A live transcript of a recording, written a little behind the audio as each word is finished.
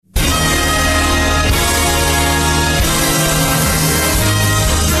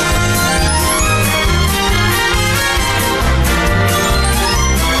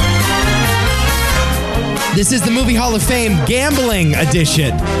This is the Movie Hall of Fame Gambling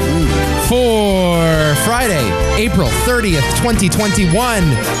Edition for Friday, April 30th, 2021.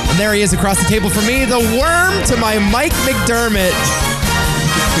 And there he is across the table for me, the worm to my Mike McDermott.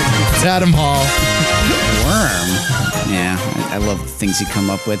 It's Adam Hall. Worm? Yeah, I love the things you come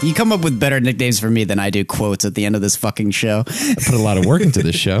up with. You come up with better nicknames for me than I do quotes at the end of this fucking show. I put a lot of work into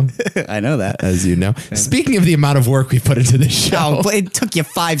this show. I know that. As you know. Speaking of the amount of work we put into this show. Oh, it took you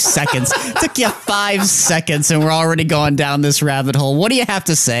 5 seconds. It took you 5 seconds and we're already going down this rabbit hole. What do you have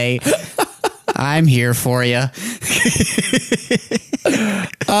to say? I'm here for you.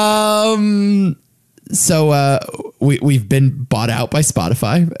 So we've been bought out by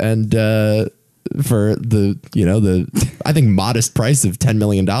Spotify and for the I think modest price of $10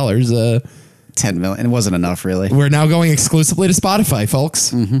 million. 10 million. It wasn't enough, really. We're now going exclusively to Spotify,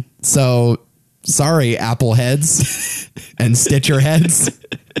 folks. Mm-hmm. So sorry, Apple heads and Stitcher heads.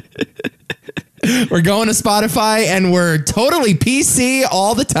 We're going to Spotify and we're totally PC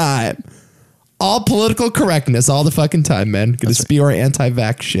all the time. All political correctness all the fucking time, man. Gonna spew our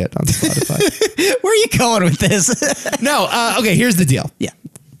anti-vax shit on Spotify. Where are you going with this? No, okay, here's the deal. Yeah.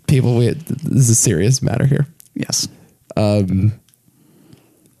 People, this is a serious matter here. Yes. Adam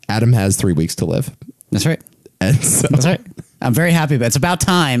has 3 weeks to live. That's right. And so That's right. I'm very happy, but it's about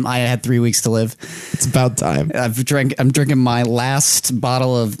time I had 3 weeks to live. It's about time. I'm drinking my last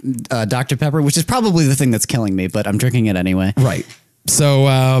bottle of Dr. Pepper, which is probably the thing that's killing me, but I'm drinking it anyway. Right. So,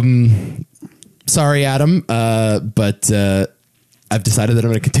 sorry, Adam, but I've decided that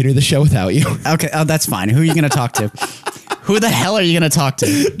I'm going to continue the show without you. Okay, that's fine. Who are you going to talk to? Who the hell are you going to talk to?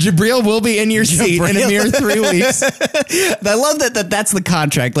 Jabril will be in your seat in a mere 3 weeks. I love that's the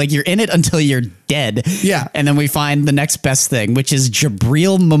contract. Like, you're in it until you're dead. Yeah. And then we find the next best thing, which is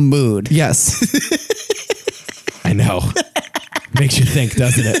Jabril Mahmood. Yes. I know. Makes you think,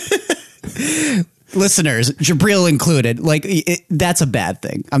 doesn't it? Listeners, Jabril included, like, that's a bad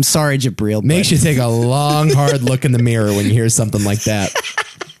thing. I'm sorry, Jabril. Makes you take a long, hard look in the mirror when you hear something like that.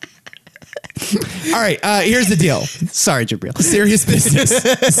 All right, here's the deal. Sorry, Jabril. Serious business.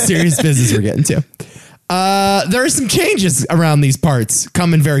 Serious business we're getting to. There are some changes around these parts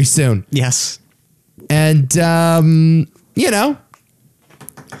coming very soon. Yes. And,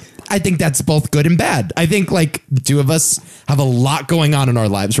 I think that's both good and bad. I think, like, the two of us have a lot going on in our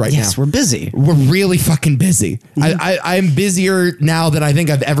lives right now. Yes, we're busy. We're really fucking busy. Mm-hmm. I'm busier now than I think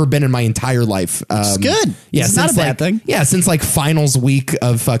I've ever been in my entire life. It's good. Yeah, it's not a bad thing. Yeah, since like finals week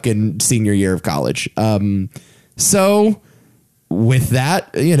of fucking senior year of college. So with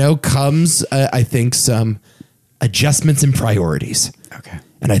that, comes I think some adjustments in priorities. Okay.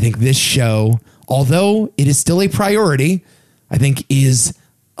 And I think this show, although it is still a priority, I think is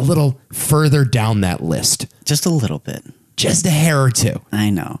a little further down that list. Just a little bit. Just a hair or two.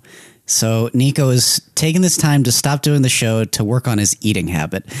 I know. So Nico is taking this time to stop doing the show to work on his eating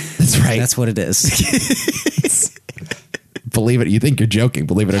habit. That's right. That's what it is. Believe it. You think you're joking.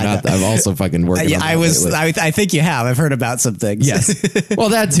 Believe it or not, I'm also fucking working on that. I think you have. I've heard about some things. Yes. Well,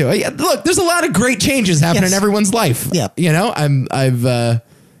 that too. Yeah, look, there's a lot of great changes happening in everyone's life. Yeah.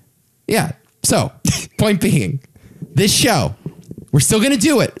 So, point being, this show, we're still going to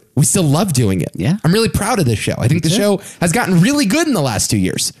do it. We still love doing it. Yeah. I'm really proud of this show. I think the show has gotten really good in the last 2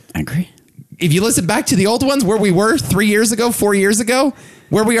 years. I agree. If you listen back to the old ones, where we were 3 years ago, 4 years ago,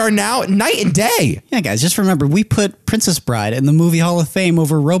 where we are now, night and day. Yeah, guys, just remember, we put Princess Bride in the Movie Hall of Fame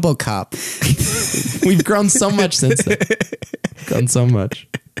over RoboCop. We've grown so much since then. Grown so much.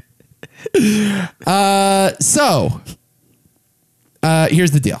 Here's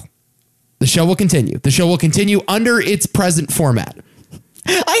the deal. The show will continue. The show will continue under its present format.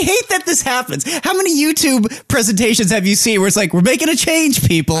 I hate that this happens. How many YouTube presentations have you seen where it's like, we're making a change,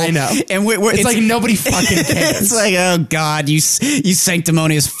 people? I know. And it's like nobody fucking cares. It's like, oh, God, you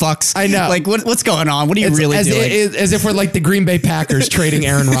sanctimonious fucks. I know. Like, what's going on? What are you really doing? As if we're like the Green Bay Packers trading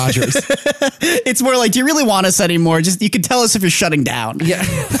Aaron Rodgers. It's more like, do you really want us anymore? Just, you can tell us if you're shutting down. Yeah.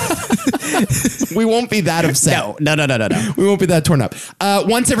 We won't be that upset. No. We won't be that torn up.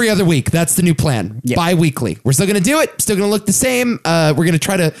 Once every other week. That's the new plan. Yep. Bi-weekly. We're still going to do it. Still going to look the same. We're going to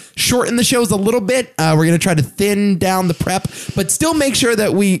try to shorten the shows a little bit. We're going to try to thin down the prep, but still make sure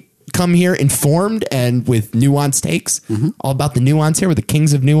that we come here informed and with nuanced takes. Mm-hmm. All about the nuance here. We're the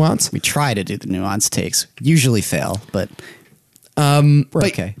kings of nuance. We try to do the nuanced takes. Usually fail, but we're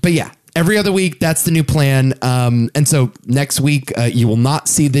okay. But yeah. Every other week, that's the new plan. And so next week, you will not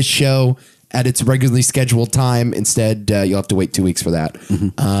see this show at its regularly scheduled time. Instead, you'll have to wait 2 weeks for that.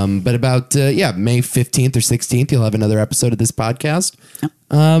 Mm-hmm. But about, May 15th or 16th, you'll have another episode of this podcast. Yep.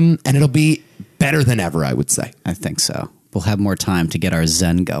 And it'll be better than ever, I would say. I think so. we'll have more time to get our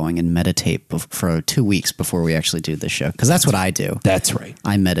Zen going and meditate for 2 weeks before we actually do this show. Because that's what I do. That's right.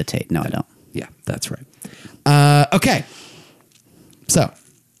 I meditate. No, I don't. Yeah, that's right. Okay. So,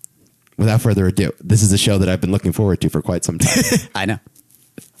 without further ado, this is a show that I've been looking forward to for quite some time. I know.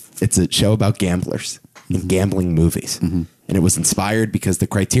 It's a show about gamblers and gambling movies. And it was inspired because the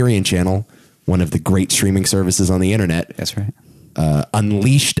Criterion Channel, one of the great streaming services on the internet, That's right.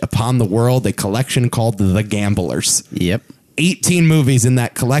 unleashed upon the world a collection called The Gamblers. Yep. 18 movies in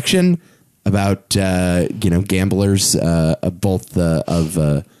that collection about gamblers, both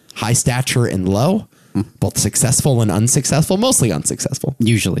of high stature and low, both successful and unsuccessful, mostly unsuccessful.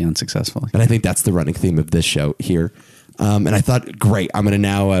 Usually unsuccessful. And I think that's the running theme of this show here. And I thought, great, I'm going to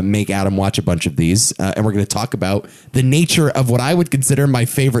now make Adam watch a bunch of these, and we're going to talk about the nature of what I would consider my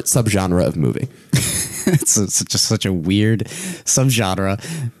favorite subgenre of movie. It's just such a weird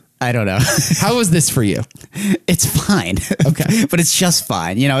subgenre. I don't know. How is this for you? It's fine. Okay. But it's just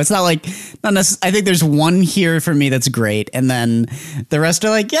fine. It's not like, I think there's one here for me that's great. And then the rest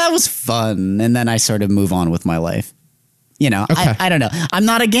are like, yeah, it was fun. And then I sort of move on with my life. Okay. I don't know. I'm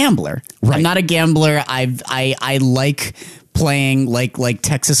not a gambler. Right. I'm not a gambler. I like playing like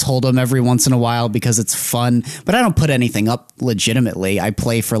Texas Hold'em every once in a while because it's fun, but I don't put anything up legitimately. I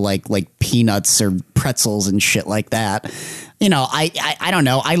play for like peanuts or pretzels and shit like that. I don't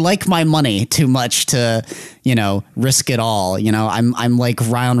know. I like my money too much to, risk it all. I'm like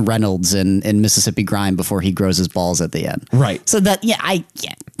Ryan Reynolds in Mississippi Grind before he grows his balls at the end. Right. So that,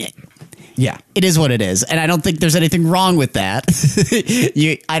 Yeah. it is what it is. And I don't think there's anything wrong with that.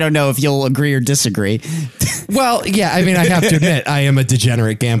 I don't know if you'll agree or disagree. Well, yeah, I mean, I have to admit, I am a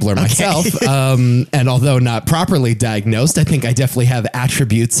degenerate gambler myself. And although not properly diagnosed, I think I definitely have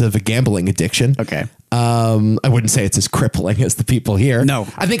attributes of a gambling addiction. Okay. I wouldn't say it's as crippling as the people here. No.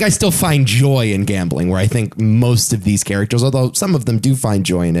 I think I still find joy in gambling, where I think most of these characters, although some of them do find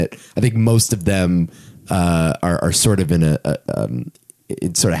joy in it, I think most of them are sort of in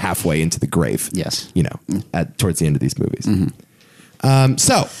it's sort of halfway into the grave. Yes. Towards the end of these movies.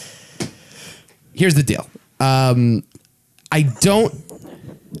 So here's the deal. I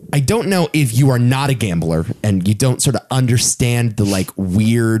don't know if you are not a gambler and you don't sort of understand the like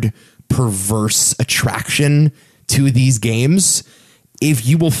weird, perverse attraction to these games, if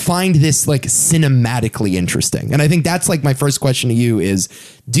you will find this like cinematically interesting. And I think that's like my first question to you is,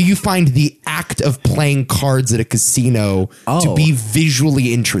 do you find the act of playing cards at a casino to be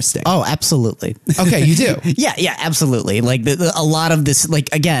visually interesting? Oh, absolutely. Okay, you do. Yeah, absolutely. Like a lot of this, like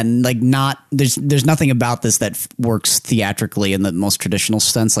again, like not there's nothing about this that works theatrically in the most traditional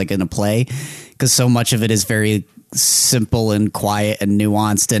sense, like in a play, because so much of it is very simple and quiet and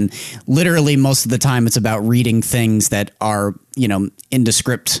nuanced, and literally most of the time it's about reading things that are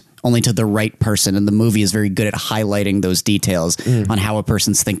indescript only to the right person, and the movie is very good at highlighting those details on how a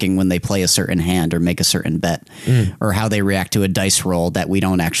person's thinking when they play a certain hand or make a certain bet, or how they react to a dice roll that we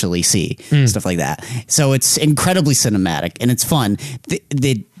don't actually see, stuff like that. So it's incredibly cinematic and it's fun.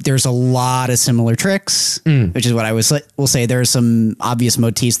 There's a lot of similar tricks, which is what I will say. There are some obvious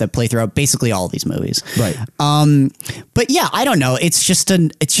motifs that play throughout basically all of these movies. Right. But yeah, I don't know. It's just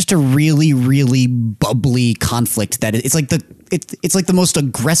a really, really bubbly conflict that it's like the most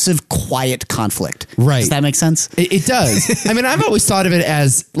aggressive, quiet conflict. Right. Does that make sense? It does. I mean, I've always thought of it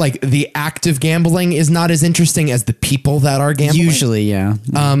as like the act of gambling is not as interesting as the people that are gambling. Usually, yeah.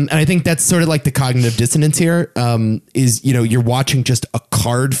 And I think that's sort of like the cognitive dissonance here, is, you're watching just a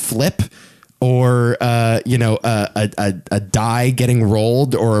card flip or, a die getting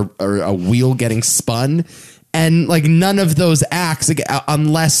rolled or a wheel getting spun. And like none of those acts,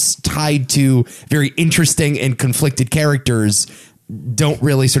 unless tied to very interesting and conflicted characters, don't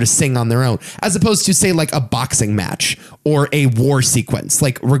really sort of sing on their own, as opposed to say like a boxing match or a war sequence.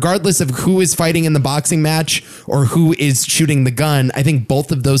 Like regardless of who is fighting in the boxing match or who is shooting the gun, I think both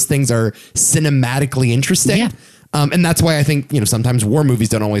of those things are cinematically interesting. Yeah. And that's why I think, sometimes war movies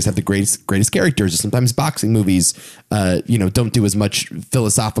don't always have the greatest characters, or sometimes boxing movies, don't do as much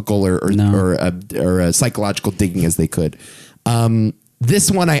philosophical or psychological digging as they could.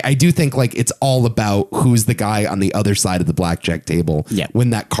 This one, I do think like it's all about who's the guy on the other side of the blackjack table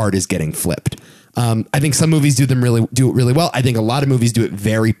when that card is getting flipped. I think some movies do it really well. I think a lot of movies do it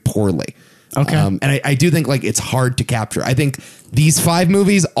very poorly. Okay. And I do think like it's hard to capture. I think these 5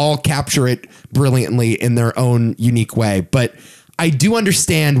 movies all capture it brilliantly in their own unique way. But I do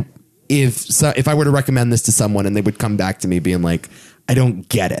understand if I were to recommend this to someone and they would come back to me being like, I don't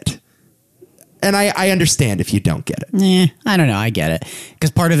get it. And I understand if you don't get it. I don't know. I get it.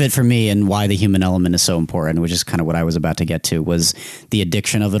 Because part of it for me and why the human element is so important, which is kind of what I was about to get to, was the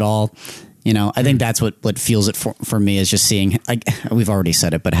addiction of it all. You know, I think that's what fuels it for me is just seeing, like, we've already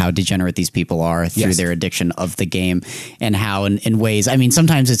said it, but how degenerate these people are through their addiction of the game, and how in ways, I mean,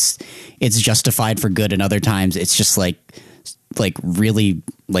 sometimes it's justified for good, and other times it's just like really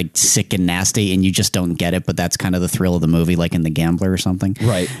like sick and nasty, and you just don't get it. But that's kind of the thrill of the movie, like in The Gambler or something.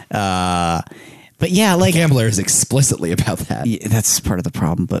 Right. But yeah, like Gambler is explicitly about that. Yeah, that's part of the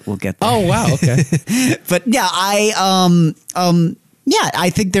problem, but we'll get there. Oh, wow. Okay. But yeah, I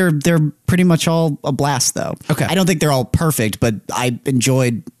think they're pretty much all a blast, though. Okay. I don't think they're all perfect, but I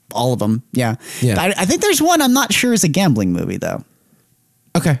enjoyed all of them. Yeah. I think there's one I'm not sure is a gambling movie, though.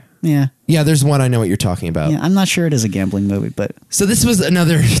 Okay. Yeah. Yeah, there's one I know what you're talking about. Yeah, I'm not sure it is a gambling movie, but so this was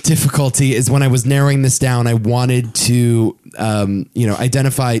another difficulty is when I was narrowing this down, I wanted to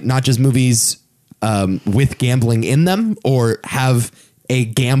identify not just movies with gambling in them or have a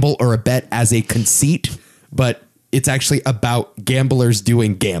gamble or a bet as a conceit, but it's actually about gamblers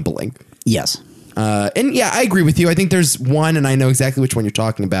doing gambling. yes. And yeah, I agree with you. I think there's one, and I know exactly which one you're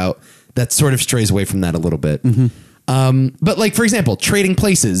talking about, that sort of strays away from that a little bit. But like, for example, Trading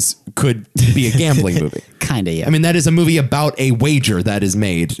Places could be a gambling movie. Kind of, yeah. I mean, that is a movie about a wager that is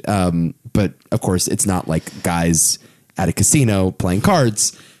made. But of course, it's not like guys at a casino playing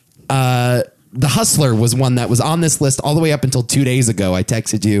cards. The Hustler was one that was on this list all the way up until 2 days ago. I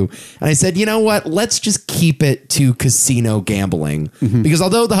texted you and I said, you know what? Let's just keep it to casino gambling. Because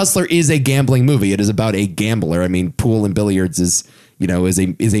although The Hustler is a gambling movie, it is about a gambler. I mean, pool and billiards is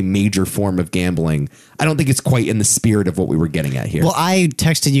a major form of gambling. I don't think it's quite in the spirit of what we were getting at here. Well, I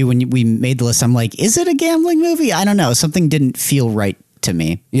texted you when we made the list. I'm like, is it a gambling movie? I don't know. Something didn't feel right to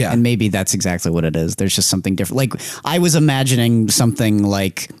me. Yeah. And maybe that's exactly what it is. There's just something different. Like, I was imagining something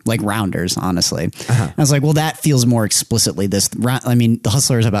like Rounders, honestly. I was like, well, that feels more explicitly this. I mean, The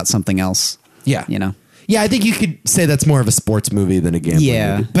Hustler is about something else. Yeah. You know? Yeah, I think you could say that's more of a sports movie than a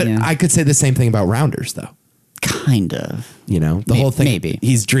gambling movie. But yeah. I could say the same thing about Rounders, though. Kind of. You know, the whole thing. Maybe.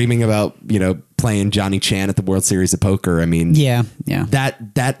 He's dreaming about, playing Johnny Chan at the World Series of Poker. I mean, Yeah.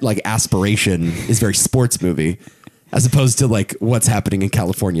 that like aspiration is very sports movie, as opposed to like what's happening in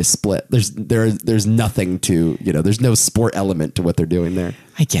California Split. There's nothing to, there's no sport element to what they're doing there.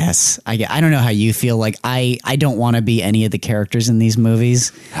 I guess. I don't know how you feel. Like, I don't want to be any of the characters in these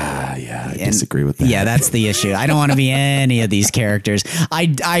movies. Yeah, I disagree with that. Yeah, that's the issue. I don't want to be any of these characters.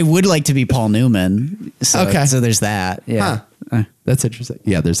 I would like to be Paul Newman. So, Okay. So there's that. Yeah. That's interesting.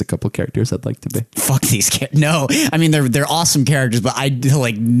 Yeah, there's a couple characters I'd like to be. Fuck these characters. No. I mean, they're awesome characters, but I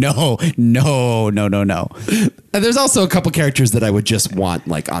like, no. And there's also a couple characters that I would just want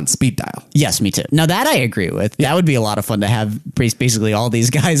like on speed dial. Yes, me too. Now that I agree with. That would be a lot of fun to have basically all these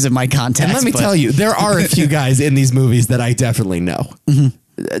guys in my contacts. And let me tell you, there are a few guys in these movies that I definitely know.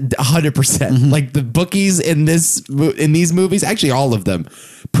 100%. Like the bookies in these movies, actually all of them,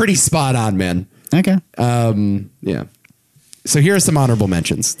 pretty spot on, man. Okay. Yeah. So here are some honorable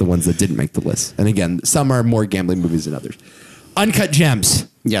mentions, the ones that didn't make the list. And again, some are more gambling movies than others. Uncut Gems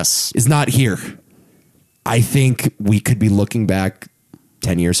Yes. is not here. I think we could be looking back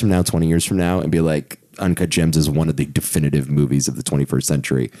 10 years from now, 20 years from now, and be like, Uncut Gems is one of the definitive movies of the 21st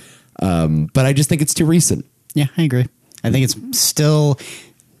century. But I just think it's too recent. Yeah, I agree. I think it's still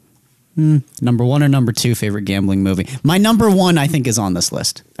number one or number two favorite gambling movie. My number one, I think, is on this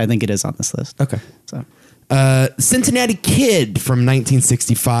list. I think it is on this list. Okay. So Cincinnati Kid from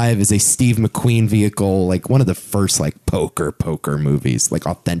 1965 is a Steve McQueen vehicle, like one of the first like poker movies, like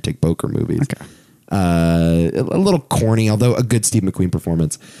authentic poker movies. Okay. A little corny, although a good Steve McQueen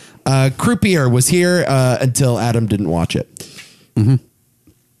performance. Croupier was here until Adam didn't watch it.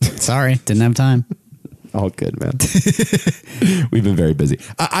 sorry, didn't have time. All good, man. We've been very busy.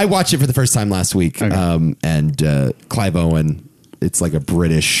 I watched it for the first time last week. Okay. And Clive Owen, it's like a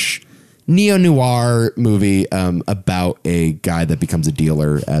British neo-noir movie about a guy that becomes a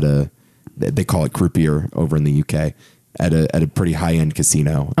dealer at they call it croupier over in the UK, at a pretty high-end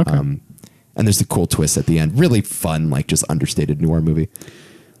casino. Okay. And there's a cool twist at the end. Really fun, like just understated noir movie.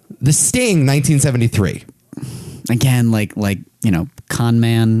 The Sting, 1973. Again, like con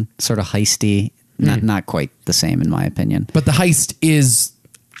man, sort of heisty. Not quite the same in my opinion. But the heist is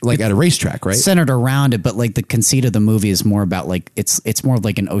like at a racetrack, right? Centered around it, but like the conceit of the movie is more about like it's more of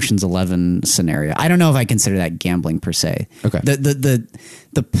like an Ocean's 11 scenario. I don't know if I consider that gambling per se. Okay.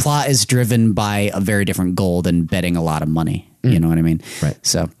 The plot is driven by a very different goal than betting a lot of money. You know what I mean? Right.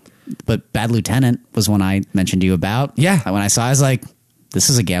 So, but Bad Lieutenant was one I mentioned to you about. Yeah. When I saw it, I was like, this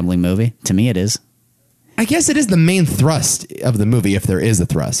is a gambling movie. To me, it is. I guess it is the main thrust of the movie, if there is a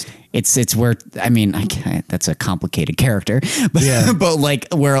thrust. It's where, I mean, that's a complicated character, but, Yeah. but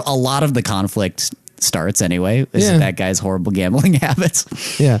like where a lot of the conflict starts anyway, is Yeah. that guy's horrible gambling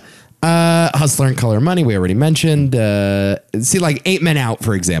habits. Yeah. Hustler and Color of Money, we already mentioned. See, like 8 Men Out,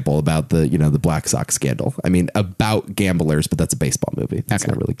 for example, about the Black Sox scandal. I mean, about gamblers, but that's a baseball movie. That's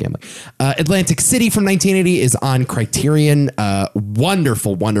not really gambling. Atlantic City from 1980 is on Criterion.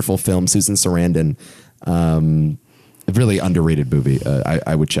 Wonderful, wonderful film. Susan Sarandon. A really underrated movie.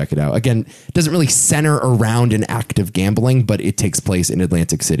 I would check it out. Again, it doesn't really center around an act of gambling, but it takes place in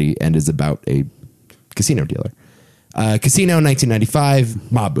Atlantic City and is about a casino dealer. Casino,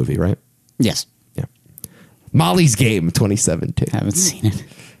 1995, mob movie, right? Yes. Yeah. Molly's Game, 2017. Haven't seen it.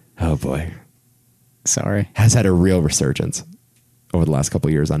 Oh boy, Sorry. has had a real resurgence over the last couple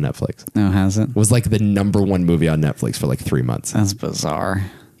of years on Netflix. No, has it? Was like the #1 movie on Netflix for like 3 months. That's bizarre.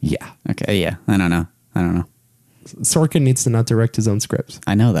 Yeah. Okay, yeah. I don't know. Sorkin needs to not direct his own scripts.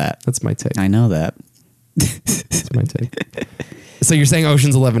 I know that. That's my take. I know that. That's my take. So you're saying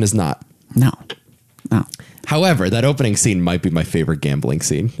Ocean's 11 is not? No. However, that opening scene might be my favorite gambling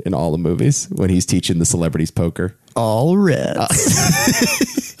scene in all the movies when he's teaching the celebrities poker. All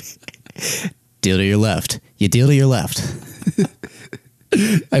Reds. Deal to your left. You deal to your left.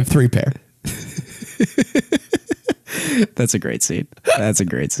 I have 3 pair. That's a great scene.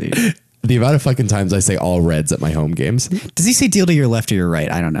 The amount of fucking times I say all Reds at my home games. Does he say deal to your left or your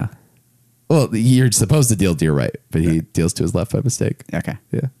right? I don't know. Well, you're supposed to deal to your right, but he deals to his left by mistake. Okay.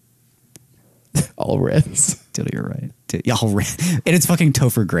 Yeah. All Reds. Deal to your right. All right. And it's fucking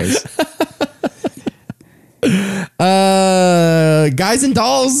Topher Grace. Guys and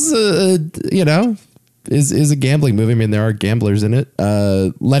Dolls, is a gambling movie. I mean, there are gamblers in it.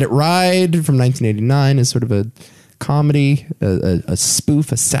 Let It Ride from 1989 is sort of a comedy, a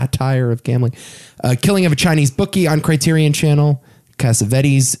spoof, a satire of gambling. Killing of a Chinese Bookie on Criterion Channel.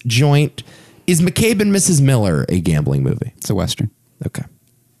 Cassavetes Joint. Is McCabe and Mrs. Miller a gambling movie? It's a Western. Okay.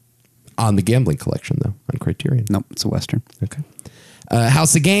 On the Gambling Collection, though, on Criterion. Nope, it's a Western. Okay.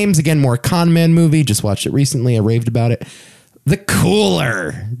 House of Games, again, more con man movie. Just watched it recently. I raved about it. The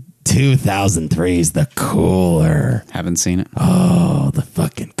Cooler. 2003's The Cooler. Haven't seen it. Oh, the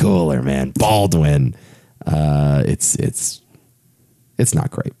fucking Cooler, man. Baldwin. It's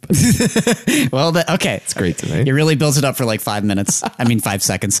not great, but Well, okay. it's great to me. You really built it up for like 5 minutes. 5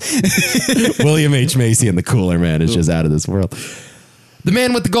 seconds. William H. Macy and The Cooler, man, is just out of this world. The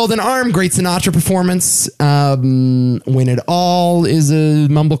Man with the Golden Arm, great Sinatra performance. Win It All is a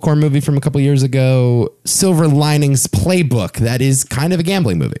mumblecore movie from a couple years ago. Silver Linings Playbook, that is kind of a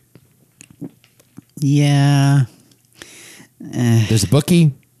gambling movie. Yeah. There's a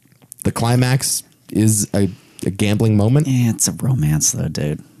bookie. The climax is a gambling moment. Yeah, it's a romance though,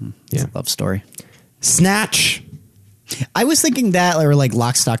 dude. It's Yeah. a love story. Snatch. I was thinking that, or like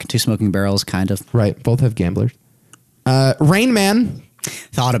Lock, Stock, and Two Smoking Barrels, kind of. Right, both have gamblers. Rain Man.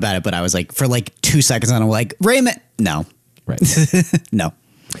 Thought about it, but I was like, for like 2 seconds, and I'm like, Raymond. No. Right. No.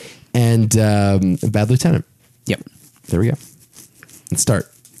 And Bad Lieutenant. Yep. There we go. Let's start.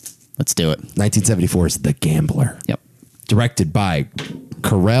 Let's do it. 1974's The Gambler. Yep. Directed by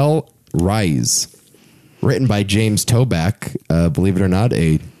Karel Rise. Written by James Toback, believe it or not,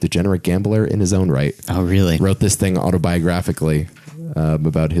 a degenerate gambler in his own right. Oh, really? Wrote this thing autobiographically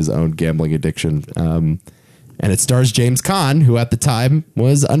about his own gambling addiction. And it stars James Caan, who at the time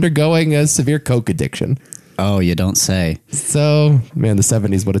was undergoing a severe coke addiction. Oh, you don't say. So, man, the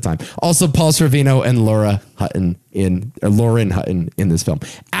 70s, what a time. Also, Paul Sorvino and Lauren Hutton in this film.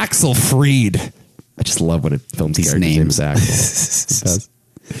 Axel Freed. I just love when a film's These character's name names. is Axel.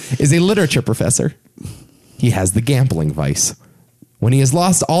 Is a literature professor. He has the gambling vice. When he has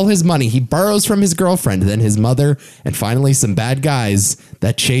lost all his money, he borrows from his girlfriend, then his mother, and finally some bad guys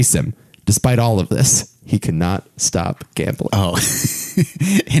that chase him. Despite all of this, he cannot stop gambling. Oh,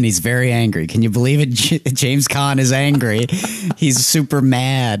 and he's very angry. Can you believe it? James Caan is angry. He's super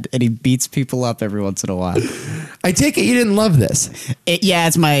mad, and he beats people up every once in a while. I take it you didn't love this. Yeah,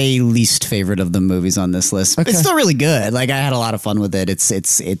 it's my least favorite of the movies on this list. Okay. It's still really good. Like, I had a lot of fun with it. It's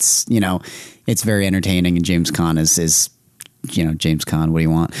very entertaining, and James Caan is James Caan. What do you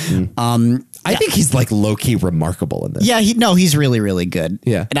want? I think he's like low key remarkable in this. Yeah, he's really, really good.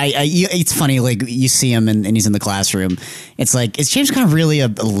 Yeah. And it's funny, like you see him and he's in the classroom. It's like, is James Caan really a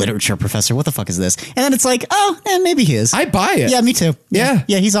literature professor? What the fuck is this? And then it's like, maybe he is. I buy it. Yeah, me too. Yeah.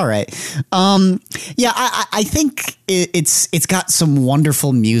 Yeah, he's all right. I think it's got some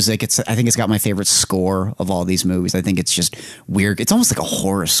wonderful music. I think it's got my favorite score of all these movies. I think it's just weird. It's almost like a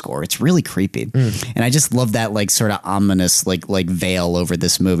horror score. It's really creepy. And I just love that like sort of ominous like veil over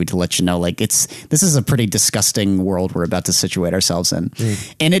this movie to let you know like this is a pretty disgusting world we're about to situate ourselves in.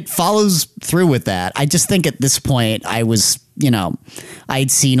 And it follows through with that. I just think at this point I was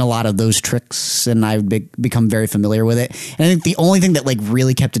I'd seen a lot of those tricks and I'd become very familiar with it. And I think the only thing that like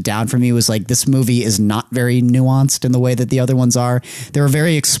really kept it down for me was like this movie is not very nuanced in the way that the other ones are. There are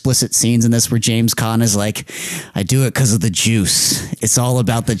very explicit scenes in this where James Caan is like, I do it because of the juice. It's all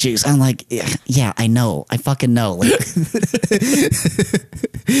about the juice. I'm like, yeah, I know. I fucking know. Like,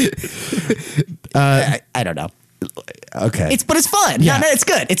 I don't know. Okay. But it's fun. Yeah. No, it's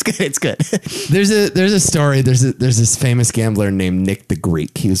good. It's good. It's good. There's a story. There's this famous gambler named Nick the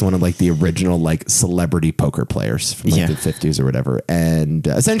Greek. He was one of like the original like celebrity poker players from like the 50s or whatever, and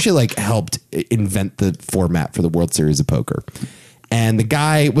essentially like helped invent the format for the World Series of Poker. And the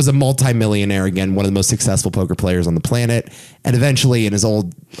guy was a multimillionaire, again, one of the most successful poker players on the planet. And eventually, in his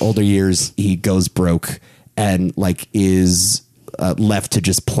older years, he goes broke and like is left to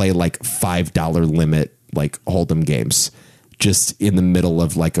just play like $5 limit like hold'em games just in the middle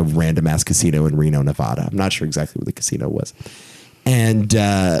of like a random ass casino in Reno, Nevada. I'm not sure exactly what the casino was. And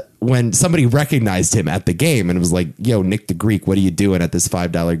when somebody recognized him at the game and was like, yo, Nick the Greek, what are you doing at this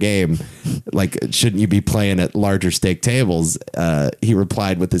 $5 game? Like, shouldn't you be playing at larger stake tables? He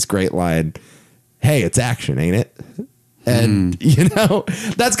replied with this great line, hey, it's action, ain't it? And,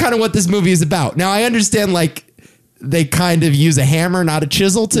 that's kind of what this movie is about. Now, I understand, like, they kind of use a hammer, not a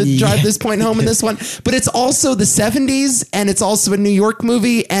chisel, to drive this point home in this one. But it's also the 70s, and it's also a New York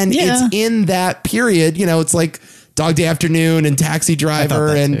movie, and it's in that period. It's like Dog Day Afternoon and Taxi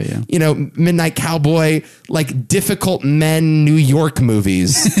Driver and, Midnight Cowboy, like difficult men New York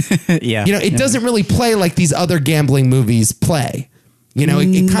movies. It doesn't really play like these other gambling movies play.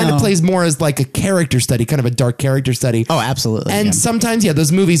 It kind of plays more as like a character study, kind of a dark character study. Oh, absolutely. And sometimes,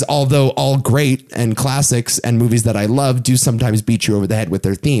 those movies, although all great and classics and movies that I love, do sometimes beat you over the head with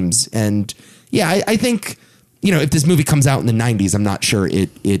their themes. And I think, if this movie comes out in the 90s, I'm not sure it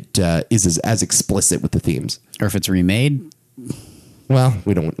is as explicit with the themes. Or if it's remade. Well,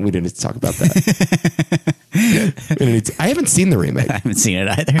 we didn't need to talk about that. I haven't seen the remake. I haven't seen it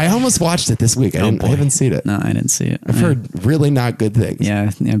either. I almost watched it this week. I haven't seen it. No, I didn't see it. I've heard really not good things.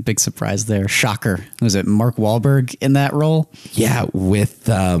 Yeah, big surprise there. Shocker. Was it Mark Wahlberg in that role? Yeah, with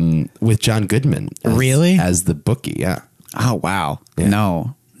John Goodman. As the bookie, yeah. Oh, wow. Yeah.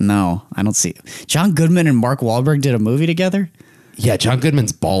 No, I don't see it. John Goodman and Mark Wahlberg did a movie together? Yeah, John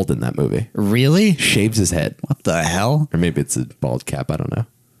Goodman's bald in that movie. Really? Shaves his head. What the hell? Or maybe it's a bald cap. I don't know.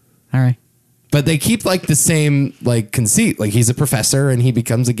 All right. But they keep like the same like conceit. Like he's a professor and he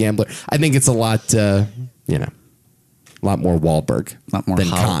becomes a gambler. I think it's a lot, a lot more Wahlberg than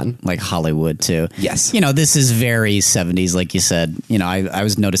Caan. Like Hollywood too. Yes. This is very 70s, like you said. I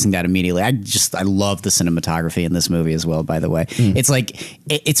was noticing that immediately. I love the cinematography in this movie as well, by the way. It's like,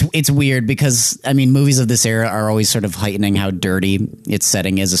 it's weird because, movies of this era are always sort of heightening how dirty its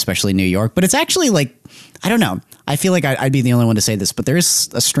setting is, especially New York. But it's actually like, I don't know. I feel like I'd be the only one to say this, but there is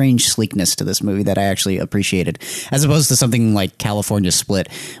a strange sleekness to this movie that I actually appreciated, as opposed to something like California Split,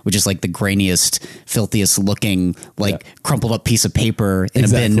 which is like the grainiest, filthiest looking, crumpled up piece of paper in a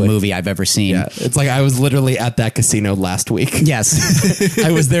bin movie I've ever seen. Yeah, it's like I was literally at that casino last week. Yes,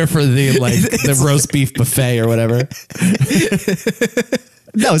 I was there for the roast beef buffet or whatever.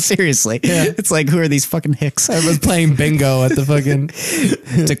 No, seriously. Yeah. It's like, who are these fucking hicks? I was playing bingo at the fucking...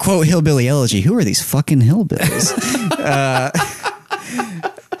 To quote Hillbilly Elegy, who are these fucking hillbillies?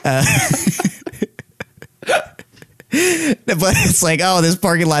 But it's like, oh, this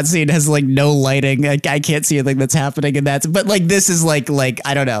parking lot scene has like no lighting. I can't see anything that's happening in that. But like, this is like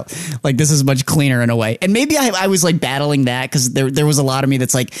I don't know, like this is much cleaner in a way. And maybe I was like battling that because there was a lot of me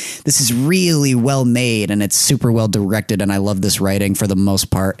that's like, this is really well made and it's super well directed and I love this writing for the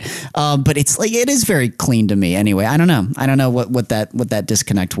most part. But it's like, it is very clean to me anyway. I don't know what that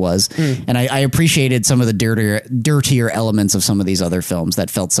disconnect was. And I appreciated some of the dirtier elements of some of these other films that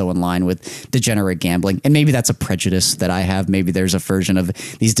felt so in line with degenerate gambling. And maybe that's a prejudice that I have. Maybe there's a version of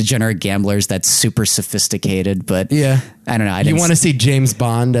these degenerate gamblers that's super sophisticated, but I don't know. You want to see James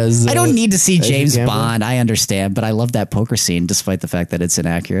Bond as... I don't need to see James Bond. I understand, but I love that poker scene, despite the fact that it's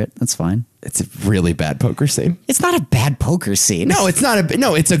inaccurate. That's fine. It's a really bad poker scene. It's not a bad poker scene. No, it's not a...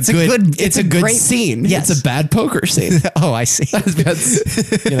 No, it's a good great scene. Yes. It's a bad poker scene. Oh, I see.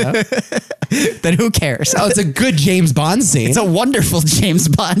 Then who cares? Oh, it's a good James Bond scene. It's a wonderful James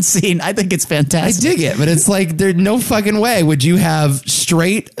Bond scene. I think it's fantastic. I dig it, but it's like, there's no fucking way would you have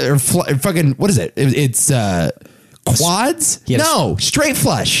straight or fucking... What is it? It's... quads? No, straight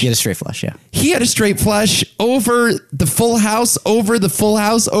flush. He had a straight flush, yeah. He had a straight flush over the full house, over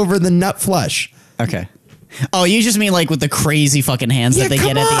the nut flush. Okay. Oh, you just mean like with the crazy fucking hands Yeah, that they come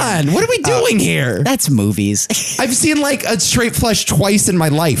get at the end? on. What are we doing here? That's movies. I've seen like a straight flush twice in my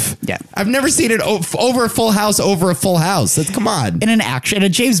life. Yeah. I've never seen it over a Full House over a Full House. Come on. In a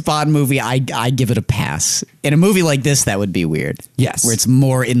James Bond movie, I give it a pass. In a movie like this, that would be weird. Yes. Where it's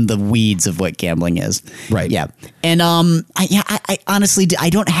more in the weeds of what gambling is. Right. Yeah. And I honestly I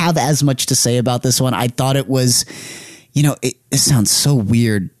don't have as much to say about this one. I thought it was, it sounds so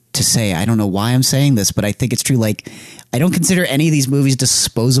weird to say. I don't know why I'm saying this, but I think it's true. Like, I don't consider any of these movies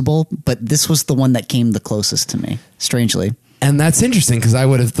disposable, but this was the one that came the closest to me, strangely. And that's interesting because I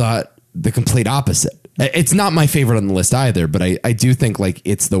would have thought the complete opposite. It's not my favorite on the list either, but I do think like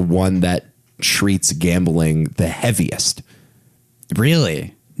it's the one that treats gambling the heaviest.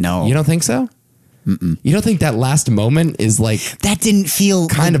 Really? No. You don't think so? Mm-mm. You don't think that last moment is like that didn't feel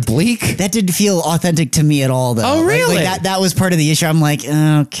kind of bleak? That didn't feel authentic to me at all, though. Oh, really? Like that was part of the issue. I'm like,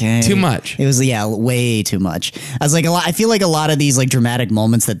 okay, too much. It was way too much. I was like, I feel like a lot of these like dramatic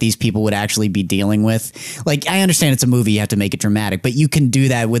moments that these people would actually be dealing with. Like, I understand it's a movie, you have to make it dramatic, but you can do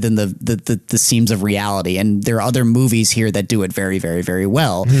that within the seams of reality. And there are other movies here that do it very, very, very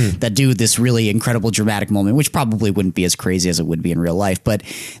well. That do this really incredible dramatic moment, which probably wouldn't be as crazy as it would be in real life, but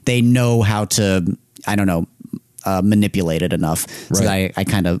they know how to, I don't know, manipulate it enough so that I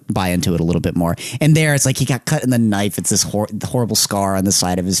kind of buy into it a little bit more. And there, it's like he got cut in the knife. It's this horrible scar on the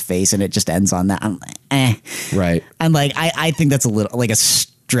side of his face, and it just ends on that. I'm like, Right. I'm like, I think that's a little like a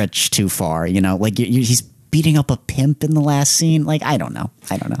stretch too far. Like he's beating up a pimp in the last scene. Like, I don't know.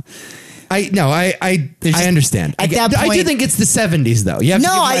 I understand. At that point, I do think it's the 70s, though. You have to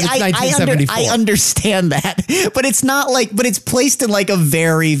give it, it's 1974. I understand that, but it's not like, but it's placed in like a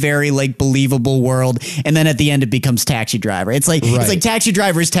very, very like believable world, and then at the end it becomes Taxi Driver. It's like it's like Taxi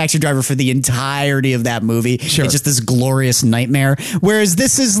Driver is Taxi Driver for the entirety of that movie. Sure. It's just this glorious nightmare. Whereas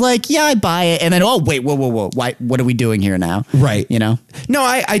this is like, yeah, I buy it, and then wait, whoa, why? What are we doing here now? Right. No,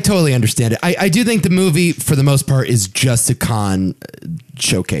 I totally understand it. I do think the movie, for the most part, is just a con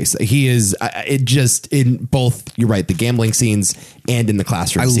showcase. He is it just in both, you're right, the gambling scenes and in the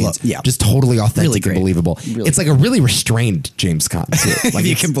classroom scenes, just totally authentic and believable. Really, it's like a really restrained James Caan too. Like, if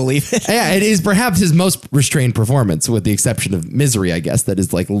you can believe it. Yeah, it is perhaps his most restrained performance, with the exception of Misery, I guess. That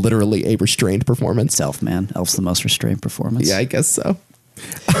is like literally a restrained performance. Elf's the most restrained performance. Yeah, I guess so.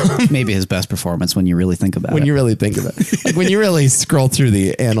 Maybe his best performance when you really think about it. When you really think of it. Like when you really scroll through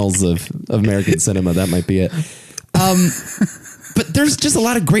the annals of American cinema, that might be it. But there's just a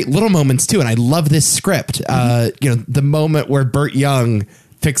lot of great little moments too, and I love this script. The moment where Burt Young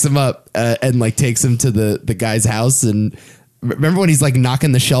picks him up and like takes him to the guy's house, and remember when he's like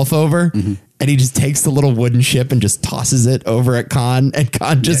knocking the shelf over, and he just takes the little wooden ship and just tosses it over at Khan, and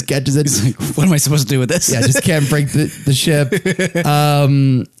Khan just catches it. Like, what am I supposed to do with this? Yeah, just can't break the ship.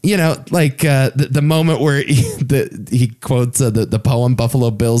 The moment where he quotes the poem "Buffalo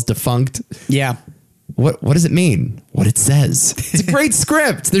Bill's Defunct." Yeah. What does it mean? What it says. It's a great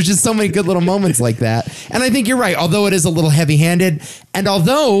script. There's just so many good little moments like that. And I think you're right. Although it is a little heavy-handed, and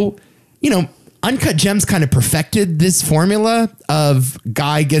although, Uncut Gems kind of perfected this formula of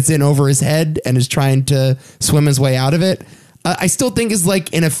guy gets in over his head and is trying to swim his way out of it, I still think is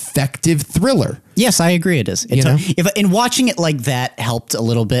like an effective thriller. Yes, I agree. It is. If in watching it like that helped a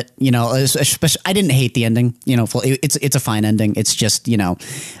little bit, especially I didn't hate the ending. It's a fine ending. It's just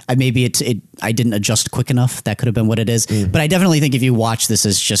maybe I didn't adjust quick enough. That could have been what it is. But I definitely think if you watch this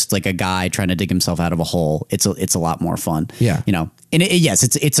as just like a guy trying to dig himself out of a hole, it's a lot more fun. Yeah. And yes,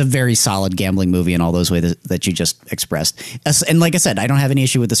 it's a very solid gambling movie in all those ways that you just expressed. And like I said, I don't have any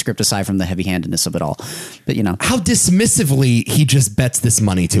issue with the script aside from the heavy-handedness of it all. But how dismissively he just bets this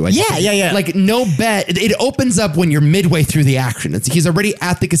money too. Yeah. Like no bet. It opens up when you're midway through the action. He's already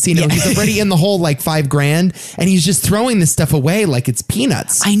at the casino. Yeah. He's already in the hole like $5,000, and he's just throwing this stuff away like it's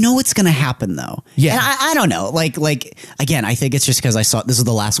peanuts. I know it's going to happen though. Yeah, and I don't know. Like again, I think it's just because I saw this is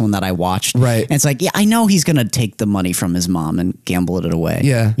the last one that I watched. Right, and it's like, yeah, I know he's going to take the money from his mom and gamble it away.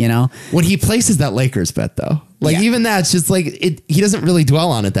 Yeah, when he places that Lakers bet though. Like even that's just like he doesn't really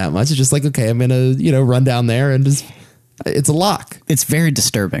dwell on it that much. It's just like, okay, I'm gonna run down there and just it's a lock. It's very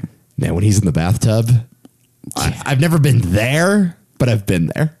disturbing. Man, when he's in the bathtub, I've never been there, but I've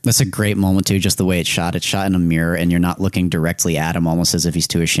been there. That's a great moment too, just the way it's shot. It's shot in a mirror and you're not looking directly at him, almost as if he's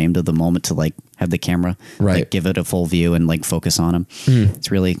too ashamed of the moment to like have the camera like give it a full view and like focus on him.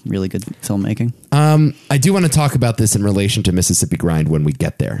 It's really, really good filmmaking. I do want to talk about this in relation to Mississippi Grind when we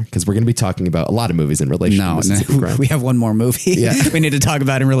get there, because we're going to be talking about a lot of movies in relation to Mississippi Grind. We have one more movie we need to talk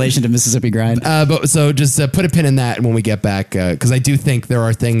about in relation to Mississippi Grind. But so just put a pin in that when we get back, because I do think there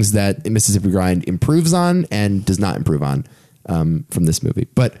are things that Mississippi Grind improves on and does not improve on from this movie.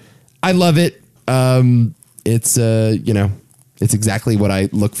 But I love it. it's it's exactly what I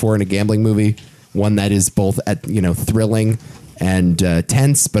look for in a gambling movie. One that is both thrilling and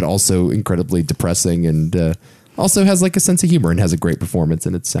tense, but also incredibly depressing, and also has like a sense of humor and has a great performance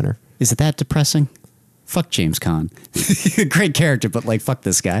in its center. Is it that depressing? Fuck James Caan. Great character, but like, fuck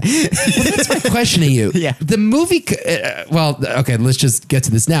this guy. That's my question to you. Yeah. The movie, okay, let's just get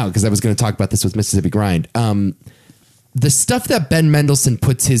to this now, because I was going to talk about this with Mississippi Grind. The stuff that Ben Mendelsohn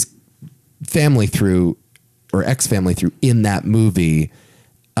puts his family through, or ex-family through, in that movie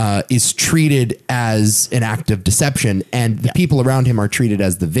is treated as an act of deception, and the people around him are treated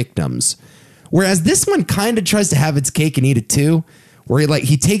as the victims. Whereas this one kind of tries to have its cake and eat it too, where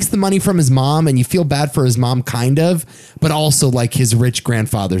he takes the money from his mom, and you feel bad for his mom, kind of, but also like his rich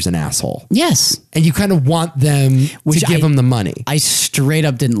grandfather's an asshole. Yes. And you kind of want them to give him the money. I straight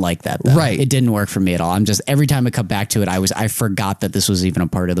up didn't like that, though. Right. It didn't work for me at all. I'm just, every time I come back to it, I forgot that this was even a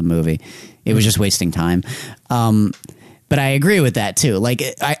part of the movie. It was just wasting time. But I agree with that too. Like,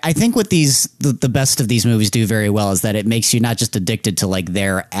 I think what the best of these movies do very well is that it makes you not just addicted to like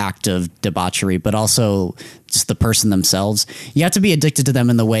their act of debauchery, but also just the person themselves. You have to be addicted to them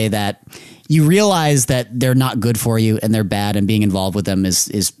in the way that you realize that they're not good for you and they're bad, and being involved with them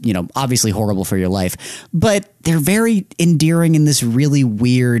is obviously horrible for your life. But they're very endearing in this really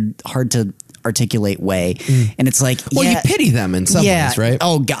weird, hard to articulate way. And it's like, you pity them in some ways, right?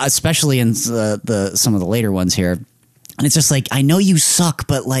 Oh God, especially in some of the later ones here. And it's just like, I know you suck,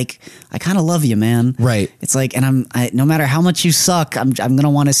 but like, I kind of love you, man. Right. It's like, and no matter how much you suck, I'm going to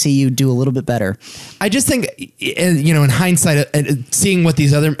want to see you do a little bit better. I just think, in hindsight, seeing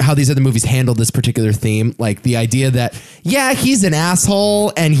how these other movies handle this particular theme, like the idea that, he's an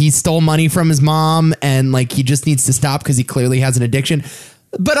asshole and he stole money from his mom, and like, he just needs to stop because he clearly has an addiction.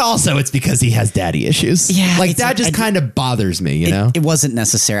 But also it's because he has daddy issues. Yeah. Like that just kind of bothers me, It wasn't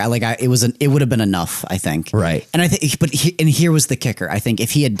necessary. It would have been enough, I think. Right. And I think, and here was the kicker. I think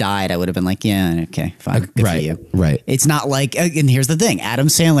if he had died, I would have been like, yeah, okay, fine. Good for you. Right. It's not like, and here's the thing. Adam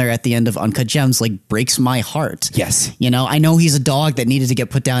Sandler at the end of Uncut Gems, like, breaks my heart. Yes. I know he's a dog that needed to get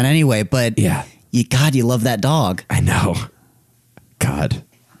put down anyway, but you love that dog. I know. God.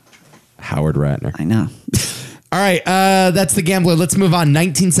 Howard Ratner. I know. All right, that's The Gambler. Let's move on.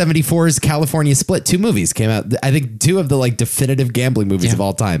 1974's California Split. 2 movies came out. I think 2 of the like definitive gambling movies of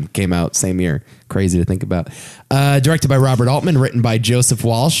all time came out same year. Crazy to think about. Directed by Robert Altman, written by Joseph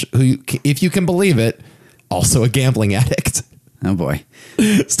Walsh, who, if you can believe it, also a gambling addict. Oh boy.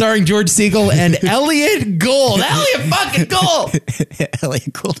 Starring George Segal and Elliot Gould. Elliot fucking Gould.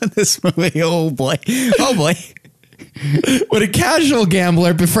 Elliot Gould in this movie. Oh boy. Oh boy. When a casual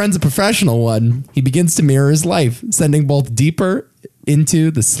gambler befriends a professional one, he begins to mirror his life, sending both deeper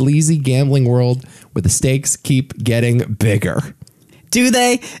into the sleazy gambling world where the stakes keep getting bigger. Do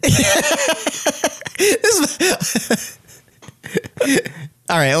they?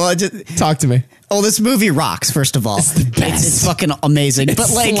 All right, well, just talk to me. Oh, this movie rocks. First of all, it's the best. It's fucking amazing. It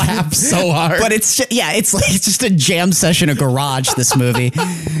slaps so hard. But it's just a jam session, a garage. This movie.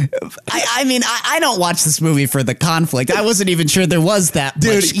 I don't watch this movie for the conflict. I wasn't even sure there was that.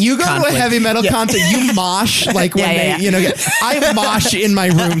 Dude, much you go conflict. to a heavy metal concert, you mosh like when I mosh in my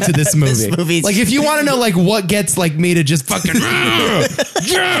room to this movie. This movie's like if you want to know like what gets like me to just fucking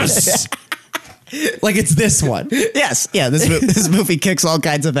yes. Like it's this one. Yes. Yeah. This movie kicks all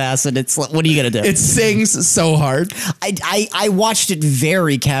kinds of ass, and it's what are you going to do? It sings so hard. I watched it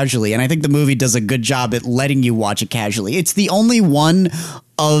very casually, and I think the movie does a good job at letting you watch it casually. It's the only one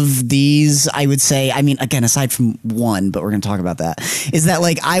of these, I would say, I mean, again, aside from one, but we're going to talk about that, is that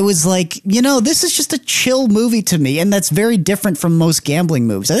like, I was like, this is just a chill movie to me. And that's very different from most gambling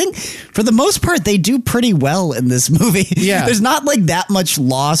movies. I think for the most part, they do pretty well in this movie. Yeah. There's not like that much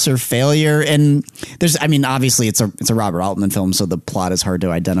loss or failure. And obviously it's a Robert Altman film, so the plot is hard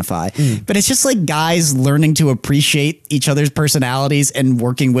to identify, but it's just like guys learning to appreciate each other's personalities and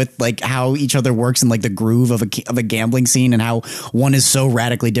working with like how each other works and like the groove of a gambling scene, and how one is so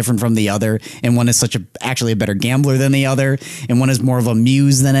radically different from the other, and one is actually a better gambler than the other, and one is more of a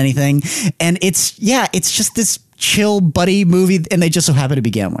muse than anything. And it's just this chill buddy movie, and they just so happen to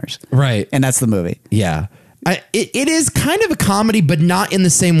be gamblers, right? And that's the movie. Yeah. It is kind of a comedy, but not in the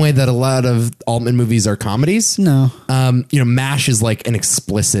same way that a lot of Altman movies are comedies. No. MASH is like an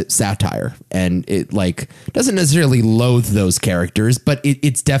explicit satire, and it like doesn't necessarily loathe those characters, but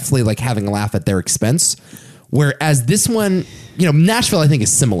it's definitely like having a laugh at their expense. Whereas this one, Nashville, I think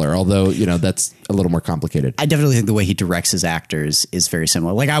is similar, although, that's a little more complicated. I definitely think the way he directs his actors is very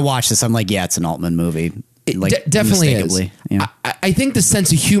similar. Like I watched this, I'm like, yeah, it's an Altman movie. Like, definitely is. Yeah. I think the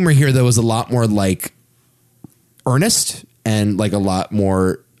sense of humor here, though, is a lot more like earnest and like a lot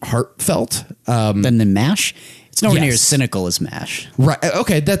more heartfelt. Than the MASH. It's nowhere near Yes. as cynical as MASH. Right.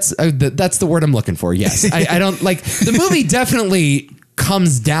 Okay. That's the word I'm looking for. Yes. I don't like the movie definitely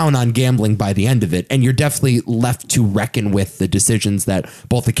comes down on gambling by the end of it. And you're definitely left to reckon with the decisions that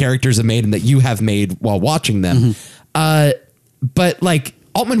both the characters have made and that you have made while watching them. But like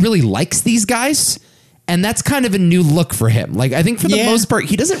Altman really likes these guys. And that's kind of a new look for him. Like, I think for the most part,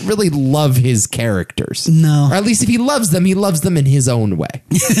 he doesn't really love his characters. No. Or at least if he loves them in his own way.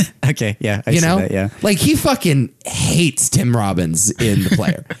 Okay, yeah. I You see know? that, yeah. Like, he fucking hates Tim Robbins in The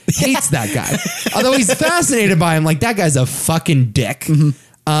Player. Hates that guy. Although he's fascinated by him, like, that guy's a fucking dick.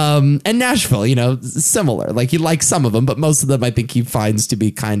 And Nashville, you know, similar. Like, he likes some of them, but most of them I think he finds to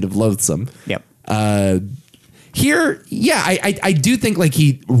be kind of loathsome. Yep. Here, yeah, I do think like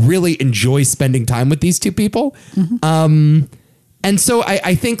he really enjoys spending time with these two people. And so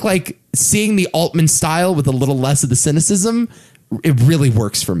I think like seeing the Altman style with a little less of the cynicism, it really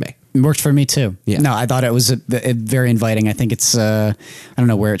works for me. It worked for me too. Yeah. No, I thought it was very inviting. I think it's, I don't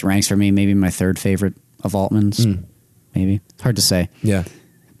know where it ranks for me. Maybe my third favorite of Altman's. Maybe. Hard to say. Yeah.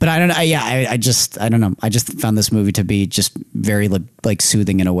 But I don't know. I don't know. I just found this movie to be just very like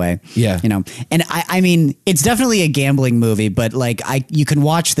soothing in a way. Yeah. You know, and I mean, it's definitely a gambling movie, but like you can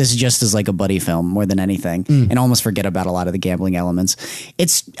watch this just as like a buddy film more than anything and almost forget about a lot of the gambling elements.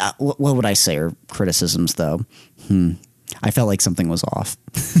 It's, what would I say are criticisms though? I felt like something was off.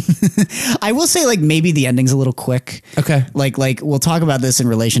 I will say like maybe the ending's a little quick. Okay. Like we'll talk about this in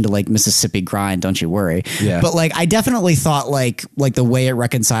relation to like Mississippi Grind, don't you worry. Yeah. But like I definitely thought like the way it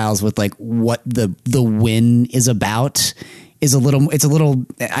reconciles with like what the win is about is it's a little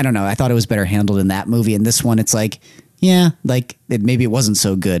I don't know. I thought it was better handled in that movie. In this one it's like yeah, like maybe it wasn't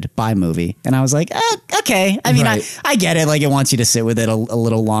so good. Bye movie. And I was like, okay. I mean, Right. I get it. Like it wants you to sit with it a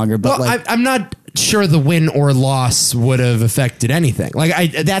little longer, but Well, like I'm not sure the win or loss would have affected anything.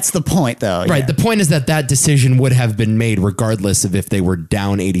 Like that's the point though. right. Yeah. The point is that decision would have been made regardless of if they were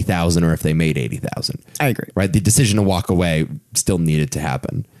down 80,000 or if they made 80,000. I agree. Right. The decision to walk away still needed to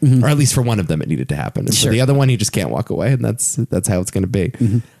happen, or at least for one of them, it needed to happen. And Sure. for the other one, he just can't walk away, and that's how it's going to be.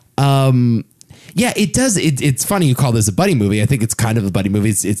 Yeah, it does. It's funny you call this a buddy movie. I think it's kind of a buddy movie.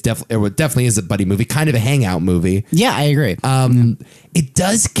 It definitely is a buddy movie, kind of a hangout movie. Yeah, I agree. It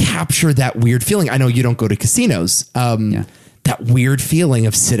does capture that weird feeling. I know you don't go to casinos. That weird feeling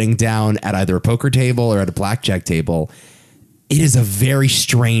of sitting down at either a poker table or at a blackjack table. It is a very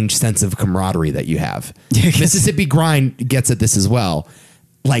strange sense of camaraderie that you have. Mississippi Grind gets at this as well.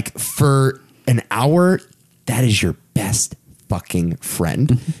 Like for an hour, that is your best fucking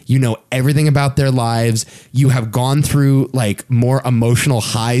friend. You know everything about their lives. You have gone through like more emotional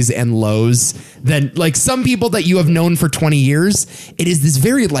highs and lows than like some people that you have known for 20 years. It is this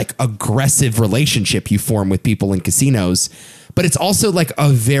very like aggressive relationship you form with people in casinos, but it's also like a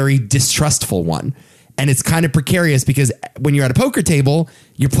very distrustful one. And it's kind of precarious because when you're at a poker table,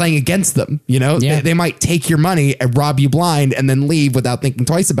 you're playing against them. You know, Yeah. they might take your money and rob you blind and then leave without thinking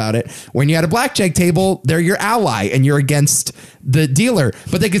twice about it. When you're at a blackjack table, they're your ally and you're against the dealer,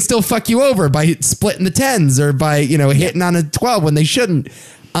 but they can still fuck you over by splitting the tens or by, you know, hitting on a 12 when they shouldn't.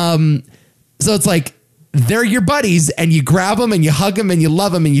 So it's like, they're your buddies and you grab them and you hug them and you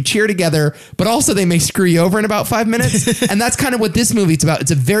love them and you cheer together, but also they may screw you over in about 5 minutes. And that's kind of what this movie's about.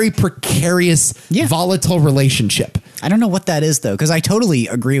 It's a very precarious, volatile relationship. I don't know what that is though, because I totally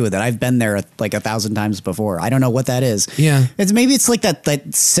agree with it. I've been there like 1,000 times before. I don't know what that is. Yeah. Maybe it's like that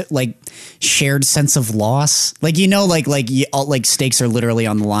like shared sense of loss. Like, you know, like stakes are literally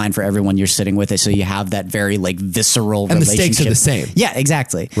on the line for everyone you're sitting with. So you have that very like visceral And the relationship. stakes are the same. Yeah,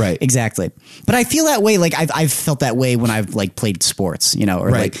 exactly. Right. Exactly. But I feel that way. Like I've felt that way when I've like played sports, you know, or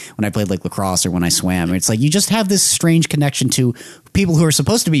Right. like when I played like lacrosse or when I swam. It's like you just have this strange connection to people who are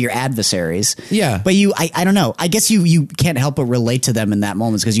supposed to be your adversaries. Yeah. But I don't know. I guess you can't help but relate to them in that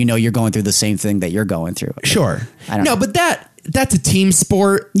moment because you know you're going through the same thing that you're going through. Sure. I don't No, know. but that's a team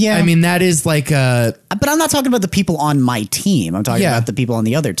sport. Yeah. I mean, that is like a... But I'm not talking about the people on my team. I'm talking Yeah. about the people on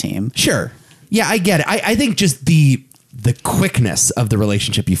the other team. Sure. Yeah, I get it. I think just the quickness of the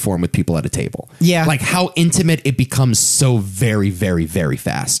relationship you form with people at a table. Yeah. Like how intimate it becomes so very, very, very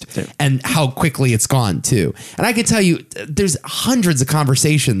fast. Sure. And how quickly it's gone too. And I can tell you, there's hundreds of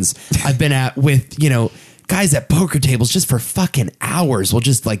conversations I've been at with, you know, guys at poker tables just for fucking hours. We'll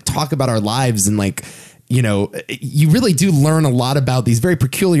just like talk about our lives and like, you know, you really do learn a lot about these very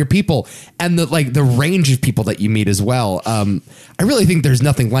peculiar people and the range of people that you meet as well. I really think there's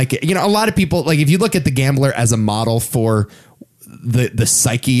nothing like it. You know, a lot of people, like if you look at the gambler as a model for the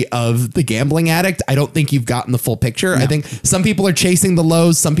psyche of the gambling addict, I don't think you've gotten the full picture. No. I think some people are chasing the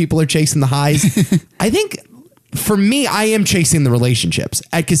lows. Some people are chasing the highs. I think for me, I am chasing the relationships.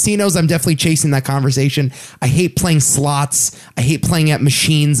 At casinos, I'm definitely chasing that conversation. I hate playing slots. I hate playing at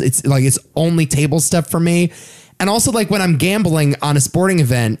machines. It's only table stuff for me. And also, like, when I'm gambling on a sporting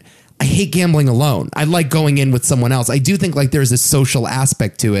event, I hate gambling alone. I like going in with someone else. I do think like there's a social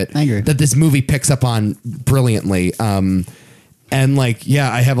aspect to it I agree. that this movie picks up on brilliantly. And like,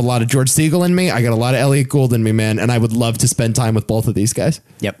 yeah, I have a lot of George Segal in me. I got a lot of Elliot Gould in me, man. And I would love to spend time with both of these guys.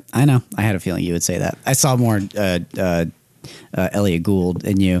 Yep, I know. I had a feeling you would say that. I saw more Elliot Gould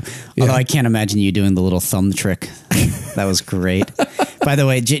in you. Although I can't imagine you doing the little thumb trick. That was great. By the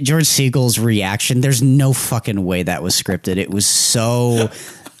way, George Segal's reaction, there's no fucking way that was scripted. It was so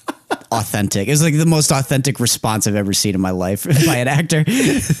authentic. It was like the most authentic response I've ever seen in my life by an actor.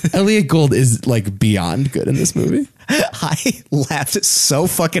 Elliot Gould is like beyond good in this movie. I laughed so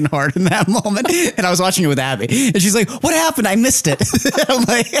fucking hard in that moment. And I was watching it with Abby. And she's like, what happened? I missed it. I'm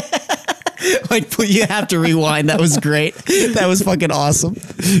like, you have to rewind. That was great. That was fucking awesome.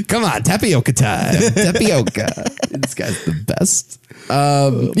 Come on, tapioca time. Tapioca. This guy's the best.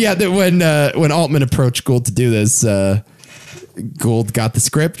 When Altman approached Gould to do this, Gould got the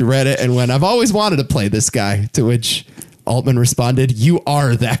script, read it, and went, I've always wanted to play this guy. To which Altman responded, you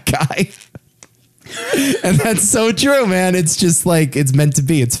are that guy. And that's so true, man. It's just like, it's meant to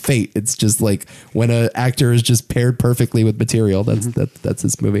be. It's fate. It's just like when an actor is just paired perfectly with material. That's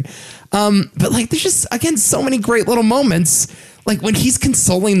this movie. But like, there's just, again, so many great little moments. Like when he's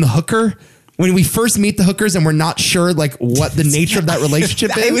consoling the hooker, when we first meet the hookers and we're not sure like what the nature of that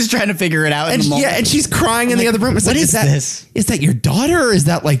relationship is. I was trying to figure it out. And in the moment. yeah, and she's crying in the other room. It's what like, is this? Is that your daughter? Or is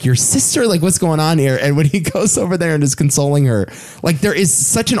that like your sister? Like what's going on here? And when he goes over there and is consoling her, like there is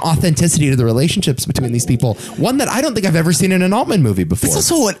such an authenticity to the relationships between these people. One that I don't think I've ever seen in an Altman movie before.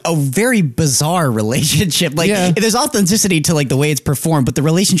 It's also a very bizarre relationship. Like there's authenticity to like the way it's performed, but the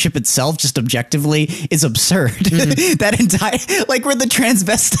relationship itself just objectively is absurd. Mm-hmm. That entire, like where the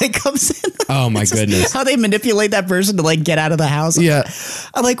transvestite comes in. Oh my goodness. How they manipulate that person to like get out of the house. Yeah.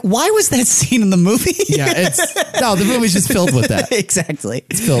 I'm like, why was that scene in the movie? Yeah. The movie's just filled with that. Exactly.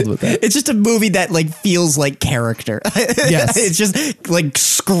 It's filled with that. It's just a movie that like feels like character. Yes. It's just like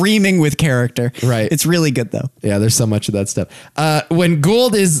screaming with character. Right. It's really good though. Yeah. There's so much of that stuff. When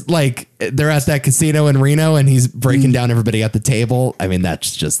Gould is like, they're at that casino in Reno and he's breaking down everybody at the table. I mean,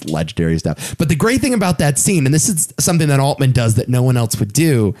 that's just legendary stuff. But the great thing about that scene, and this is something that Altman does that no one else would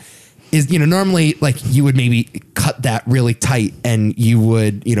do, is, normally like you would maybe cut that really tight and you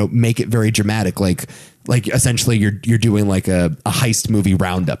would, make it very dramatic. Like essentially you're doing like a heist movie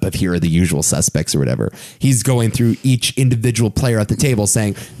roundup of here are the usual suspects or whatever. He's going through each individual player at the table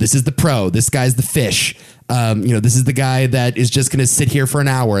saying, this is the pro, this guy's the fish. This is the guy that is just going to sit here for an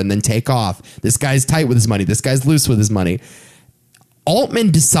hour and then take off. This guy's tight with his money. This guy's loose with his money.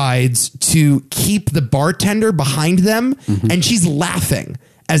 Altman decides to keep the bartender behind them and she's laughing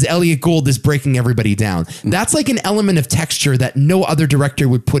as Elliot Gould is breaking everybody down. That's like an element of texture that no other director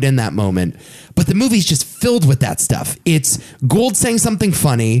would put in that moment. But the movie's just filled with that stuff. It's Gould saying something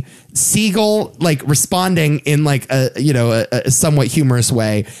funny, Segal like responding in like a somewhat humorous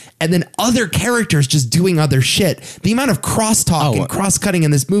way, and then other characters just doing other shit. The amount of crosstalk and cross-cutting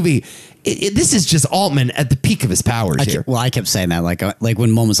in this movie, this is just Altman at the peak of his powers here. I kept saying that like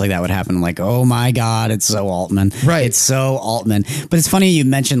when moments like that would happen, I'm like, oh my God, it's so Altman. Right. It's so Altman. But it's funny you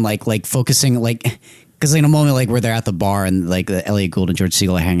mentioned like focusing like, because in a moment like where they're at the bar and like Elliot Gould and George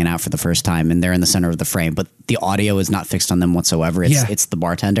Segal are hanging out for the first time and they're in the center of the frame, but the audio is not fixed on them whatsoever. It's the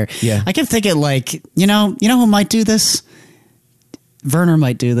bartender. Yeah. I kept thinking like, you know who might do this? Werner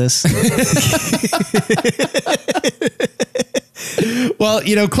might do this. Well,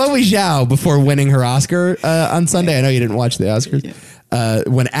 Chloe Zhao, before winning her Oscar on Sunday, I know you didn't watch the Oscars,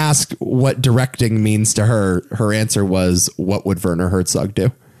 when asked what directing means to her, her answer was, what would Werner Herzog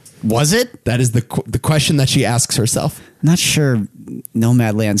do? Was it? That is the question that she asks herself. Not sure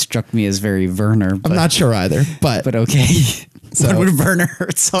Nomadland struck me as very Werner. I'm not sure either, but okay. So, what would Werner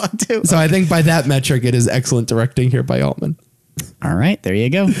Herzog do? So I think by that metric, it is excellent directing here by Altman. All right, there you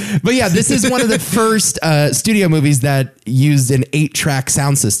go. But yeah, this is one of the first studio movies that used an 8-track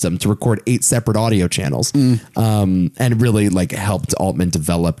sound system to record 8 separate audio channels, and really like helped Altman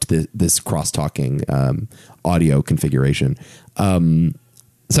develop this cross-talking audio configuration.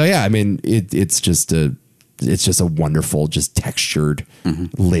 So yeah, I mean, it's just a it's just a wonderful, just textured,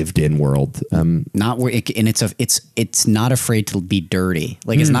 lived in world. Not where and it's not afraid to be dirty.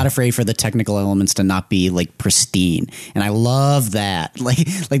 Like it's not afraid for the technical elements to not be like pristine. And I love that.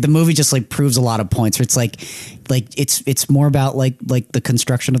 Like the movie just like proves a lot of points where it's like it's more about like the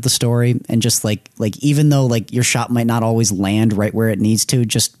construction of the story, and just like even though like your shot might not always land right where it needs to,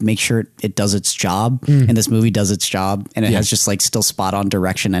 just make sure it does its job. And this movie does its job, and it has just like still spot on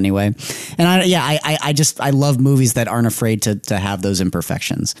direction anyway. And I love movies that aren't afraid to have those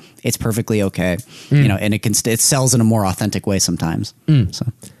imperfections. It's perfectly okay, you know, and it sells in a more authentic way sometimes. So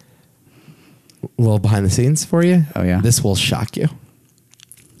A little behind the scenes for you. Oh, yeah. This will shock you.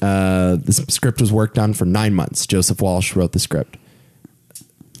 This script was worked on for 9 months. Joseph Walsh wrote the script.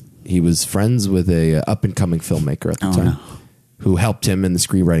 He was friends with a up and coming filmmaker at the time, who helped him in the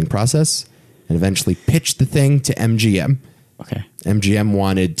screenwriting process, and eventually pitched the thing to MGM. okay. MGM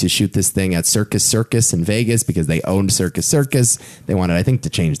wanted to shoot this thing at Circus Circus in Vegas because they owned Circus Circus. They wanted, I think, to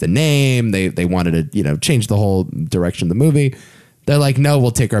change the name. They wanted to, change the whole direction of the movie. They're like, no,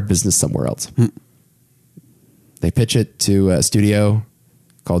 we'll take our business somewhere else. They pitch it to a studio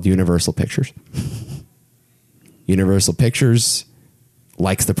called Universal Pictures. Universal Pictures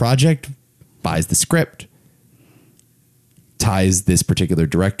likes the project, buys the script, ties this particular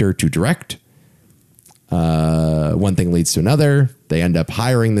director to direct. One thing leads to another. They end up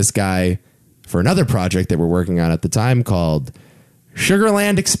hiring this guy for another project they were working on at the time called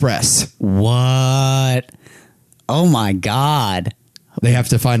Sugarland Express. What? Oh my God. They have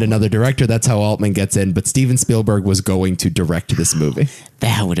to find another director. That's how Altman gets in. But Steven Spielberg was going to direct this movie.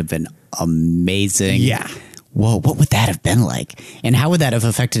 That would have been amazing. Yeah. Whoa, what would that have been like? And how would that have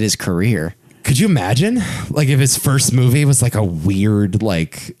affected his career? Could you imagine? Like if his first movie was like a weird,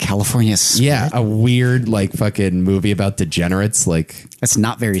 like California Split? yeah, a weird like fucking movie about degenerates, like That's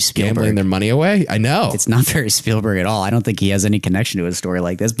not very gambling Spielberg. their money away. I know. It's not very Spielberg at all. I don't think he has any connection to a story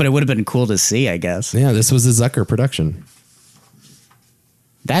like this, but it would have been cool to see, I guess. Yeah, this was a Zucker production.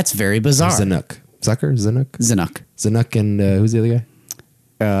 That's very bizarre. Zanuck. Zucker? Zanuck? Zanuck. Zanuck and who's the other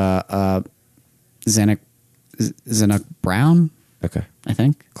guy? Zanuck Brown, Okay. I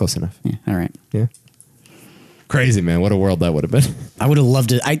think. Close enough. Yeah, all right. Yeah. Crazy, man. What a world that would have been. I would have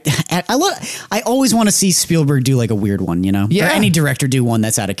loved it. I always want to see Spielberg do like a weird one, you know? Yeah. Or any director do one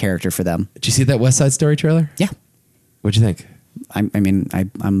that's out of character for them. Did you see that West Side Story trailer? Yeah. What'd you think? I'm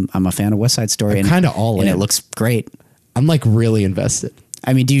a fan of West Side Story. I'm kinda all and in. it looks great. I'm like really invested.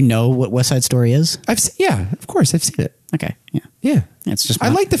 I mean, do you know what West Side Story is? Yeah, of course. I've seen it. Okay, yeah. Yeah. It's just I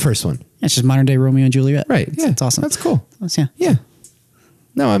like the first one. It's just modern day Romeo and Juliet. Right. Yeah, it's awesome. That's cool. Yeah. Yeah.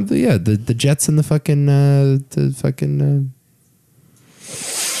 No, the Jets and the fucking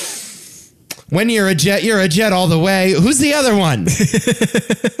when you're a jet all the way. Who's the other one?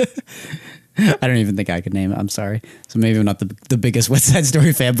 I don't even think I could name it. I'm sorry. So maybe I'm not the biggest West Side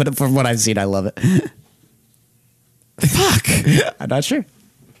Story fan, but from what I've seen, I love it. Fuck. I'm not sure.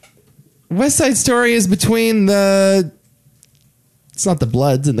 West Side Story is between the. It's not the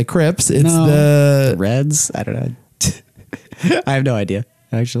Bloods and the Crips. It's The Reds? I don't know. I have no idea,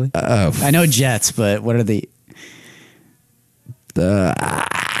 actually. I know Jets, but what are the...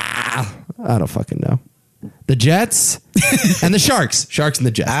 I don't fucking know. The Jets and the Sharks. Sharks and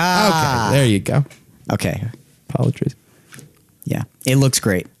the Jets. Okay, there you go. Okay. Apologies. Yeah. It looks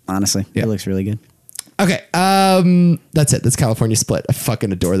great, honestly. Yeah. It looks really good. Okay, that's it. That's California Split. I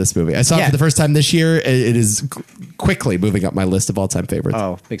fucking adore this movie. I saw it Yeah. for the first time this year. It is quickly moving up my list of all-time favorites.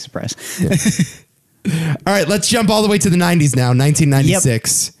 Oh, big surprise. All right, let's jump all the way to the 90s now.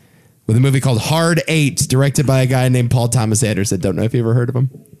 1996 with a movie called Hard Eight, directed by a guy named Paul Thomas Anderson. Don't know if you ever heard of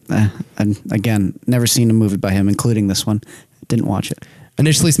him. And again, never seen a movie by him, including this one. Didn't watch it.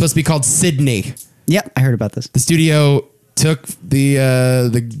 Initially supposed to be called Sydney. Yep, I heard about this. The studio took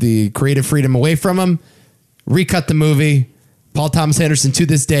the creative freedom away from him, recut the movie. Paul Thomas Anderson to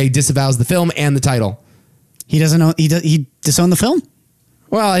this day disavows the film and the title. He doesn't know. He disowned the film?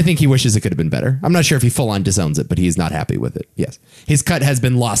 Well, I think he wishes it could have been better. I'm not sure if he full on disowns it, but he's not happy with it. Yes, his cut has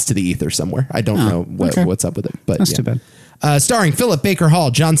been lost to the ether somewhere. I don't know what's up with it, but That's too bad. Starring Philip Baker Hall,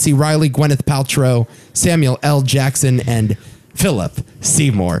 John C. Reilly, Gwyneth Paltrow, Samuel L. Jackson, and Philip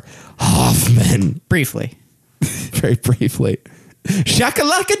Seymour Hoffman. Briefly. Very briefly.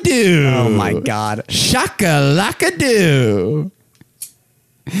 Shakalaka-doo. Oh, my God. Shakalaka-doo.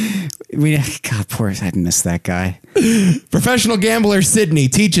 God, poor, I missed that guy. Professional gambler Sidney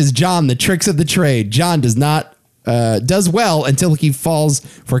teaches John the tricks of the trade. John does well until he falls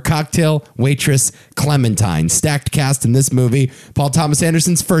for cocktail waitress Clementine. Stacked cast in this movie. Paul Thomas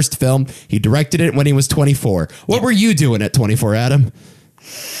Anderson's first film. He directed it when he was 24. What were you doing at 24, Adam?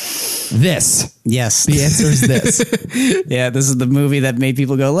 This. Yes. The answer is this. Yeah, this is the movie that made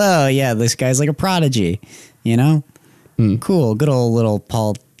people go, oh, yeah, this guy's like a prodigy, you know? Cool. Good old little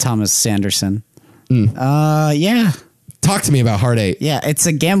Paul Thomas Sanderson. Yeah. Talk to me about Hard Eight. Yeah, it's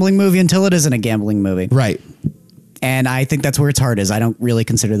a gambling movie until it isn't a gambling movie. Right. And I think that's where its heart is. I don't really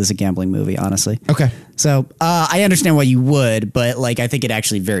consider this a gambling movie, honestly. Okay. So I understand why you would, but like I think it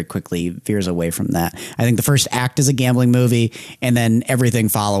actually very quickly veers away from that. I think the first act is a gambling movie, and then everything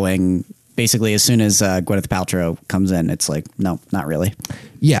following, basically as soon as Gwyneth Paltrow comes in, it's like, no, not really.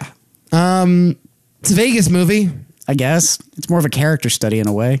 Yeah. It's a Vegas movie. I guess it's more of a character study in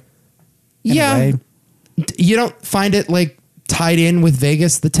a way. Yeah. You don't find it like tied in with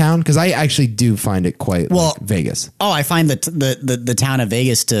Vegas, the town? Because I actually do find it quite like Vegas. Oh, I find that the town of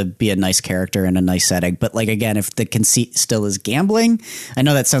Vegas to be a nice character and a nice setting. But like, again, if the conceit still is gambling, I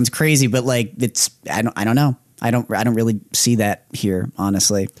know that sounds crazy, but like I don't know. I don't really see that here,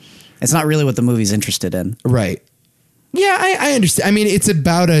 honestly. It's not really what the movie's interested in. Right. Yeah, I understand. I mean, it's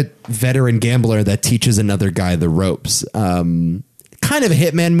about a veteran gambler that teaches another guy the ropes. Kind of a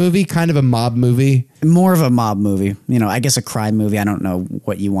hitman movie, kind of a mob movie. More of a mob movie. You know, I guess a crime movie. I don't know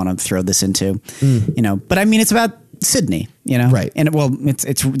what you want to throw this into. You know, but I mean, it's about Sydney, you know? Right. And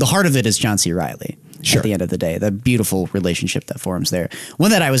it's the heart of it is John C. Reilly. Sure. At the end of the day, the beautiful relationship that forms there.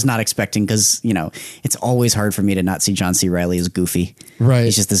 One that I was not expecting because, you know, it's always hard for me to not see John C. Reilly as goofy. Right.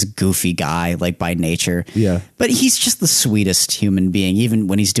 He's just this goofy guy, like by nature. Yeah. But he's just the sweetest human being, even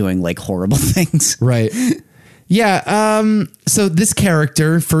when he's doing like horrible things. Right. Yeah. So this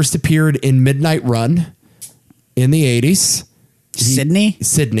character first appeared in Midnight Run in the 80s.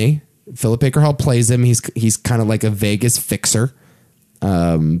 Sydney. Philip Baker Hall plays him. He's kind of like a Vegas fixer.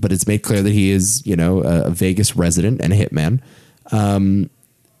 But it's made clear that he is, you know, a Vegas resident and a hitman.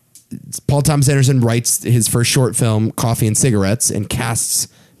 Paul Thomas Anderson writes his first short film, Coffee and Cigarettes, and casts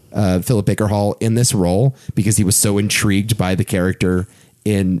Philip Baker Hall in this role because he was so intrigued by the character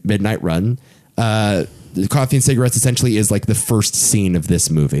in Midnight Run. The Coffee and Cigarettes essentially is like the first scene of this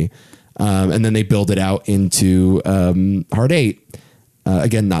movie. And then they build it out into Hard Eight.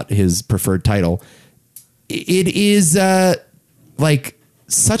 Again, not his preferred title. It is like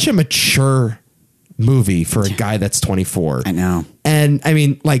such a mature movie for a guy that's 24. I know. And I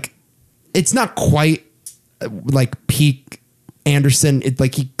mean, like, it's not quite like peak Anderson. It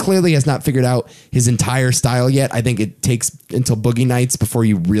like he clearly has not figured out his entire style yet. I think it takes until Boogie Nights before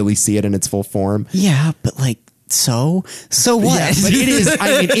you really see it in its full form. Yeah, but like so what? Yeah, but it is.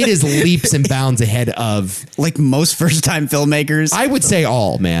 I mean, it is leaps and bounds ahead of like most first time filmmakers. I would say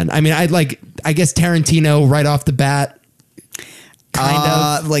all, man. I mean, I guess Tarantino right off the bat. Kind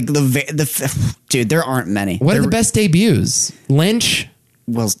of like dude. There aren't many. What are the best debuts? Lynch.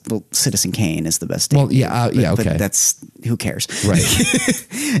 Well, Citizen Kane is the best. Well, yeah, okay. But that's who cares, right?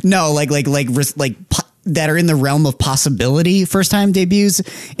 No, like that are in the realm of possibility. First time debuts.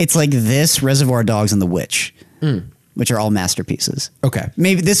 It's like this, Reservoir Dogs, and The Witch, which are all masterpieces. Okay,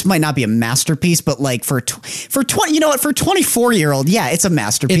 maybe this might not be a masterpiece, but like for 20, you know what? For 24-year-old, yeah, it's a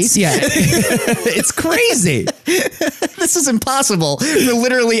masterpiece. It's crazy. This is impossible for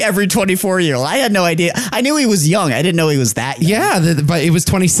literally every 24-year-old. I had no idea. I knew he was young. I didn't know he was that young. Yeah, but it was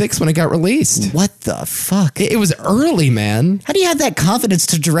 26 when it got released. What the fuck? It was early, man. How do you have that confidence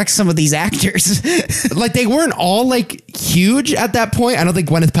to direct some of these actors? Like, they weren't all like huge at that point. I don't think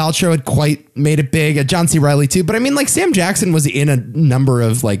Gwyneth Paltrow had quite made it big. John C. Reilly too. But I mean, like, Sam Jackson was in a number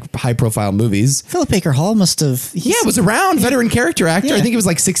of like high profile movies. Philip Baker Hall must have. Was around, veteran character actor. Yeah. I think he was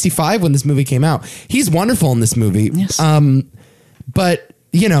like 65 when this movie came out. He's wonderful in this movie. Yes. But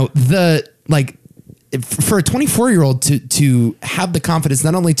you know, for a 24-year-old to have the confidence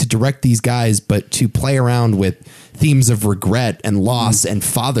not only to direct these guys, but to play around with themes of regret and loss and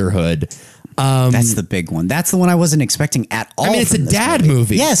fatherhood. That's the big one. That's the one I wasn't expecting at all. I mean, it's a dad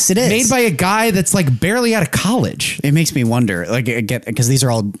movie. Yes, it is. Made by a guy that's like barely out of college. It makes me wonder, like, again, because these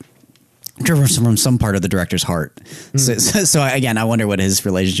are all driven from some part of the director's heart. So again, I wonder what his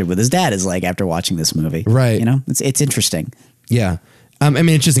relationship with his dad is like after watching this movie. Right. You know, it's interesting. Yeah. I mean,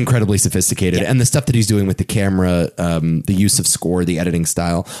 it's just incredibly sophisticated. Yeah. And the stuff that he's doing with the camera, the use of score, the editing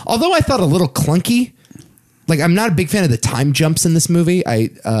style, although I thought a little clunky. Like, I'm not a big fan of the time jumps in this movie. I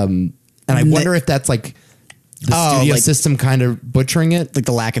wonder if that's like the studio system kind of butchering it. Like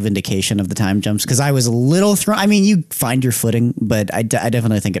the lack of indication of the time jumps. Because I was a little thrown. I mean, you find your footing, but I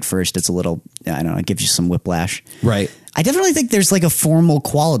definitely think at first it's a little, I don't know, it gives you some whiplash. Right. I definitely think there's like a formal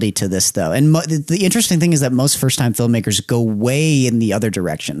quality to this, though. And the interesting thing is that most first time filmmakers go way in the other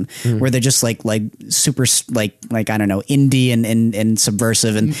direction, where they're just like super like I don't know, indie and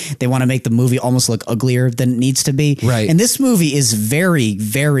subversive, and they want to make the movie almost look uglier than it needs to be. Right. And this movie is very,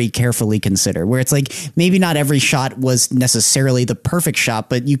 very carefully considered, where it's like maybe not every shot was necessarily the perfect shot,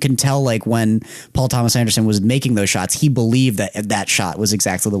 but you can tell like when Paul Thomas Anderson was making those shots, he believed that that shot was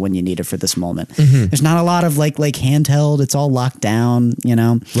exactly the one you needed for this moment. There's not a lot of like handheld. It's all locked down, you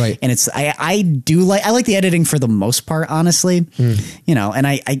know? Right. And it's, I like the editing for the most part, honestly, you know, and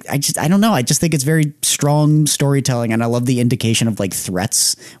I don't know. I just think it's very strong storytelling, and I love the indication of like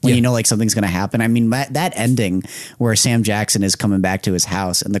threats when you know, like something's going to happen. I mean, that ending where Sam Jackson is coming back to his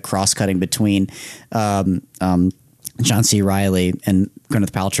house and the cross cutting between, John C. Reilly and Gwyneth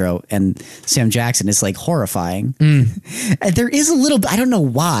Paltrow and Sam Jackson is like horrifying. And there is a little, I don't know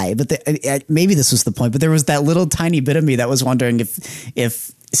why, but maybe this was the point, but there was that little tiny bit of me that was wondering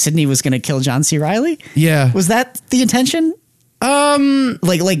if Sidney was going to kill John C. Reilly. Yeah. Was that the intention?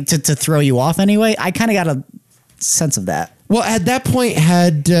 Like to throw you off anyway? I kind of got a sense of that. Well, at that point,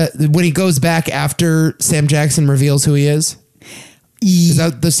 when he goes back after Sam Jackson reveals who he is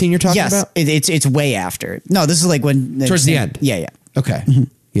that the scene you're talking about? Yes, it's way after. No, this is like when towards the end. Yeah. Okay.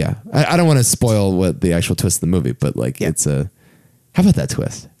 Yeah, I don't want to spoil what the actual twist of the movie, but like it's a. How about that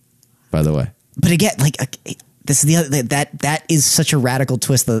twist? By the way, but again, like this is the other that is such a radical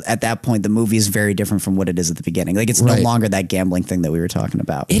twist that at that point the movie is very different from what it is at the beginning. Like it's no longer that gambling thing that we were talking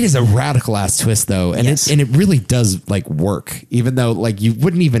about. It is a radical ass twist though, and it really does like work, even though like you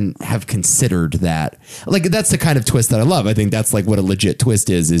wouldn't even have considered that. Like that's the kind of twist that I love. I think that's like what a legit twist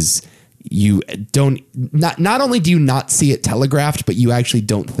is you don't not only do you not see it telegraphed, but you actually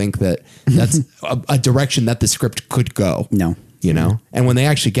don't think that that's a direction that the script could go. No. You know? And when they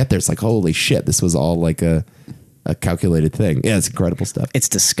actually get there, it's like, holy shit, this was all like a calculated thing. Yeah, it's incredible stuff. It's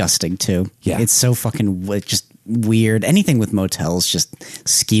disgusting too. Yeah. It's so fucking just weird. Anything with motels just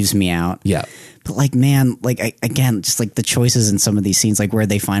skeeves me out. Yeah. But like, man, like again, just like the choices in some of these scenes, like where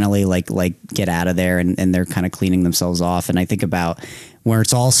they finally like get out of there and they're kind of cleaning themselves off. And I think about where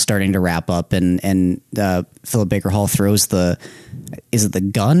it's all starting to wrap up and Philip Baker Hall throws is it the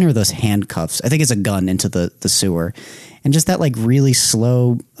gun or those handcuffs? I think it's a gun into the sewer. And just that like really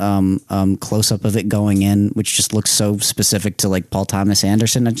slow close up of it going in, which just looks so specific to like Paul Thomas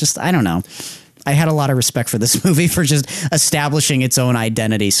Anderson. I don't know. I had a lot of respect for this movie for just establishing its own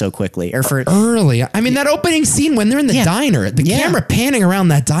identity so quickly. Or for early. I mean, that opening scene when they're in the diner, the camera panning around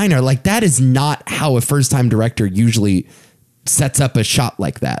that diner, like that is not how a first time director usually sets up a shot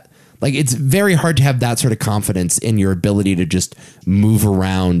like that. Like it's very hard to have that sort of confidence in your ability to just move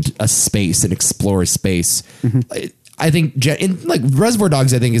around a space and explore a space. I think like Reservoir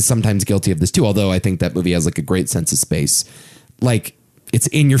Dogs, I think is sometimes guilty of this too. Although I think that movie has like a great sense of space. Like it's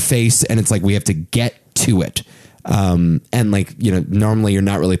in your face and it's like, we have to get to it. And like, you know, normally you're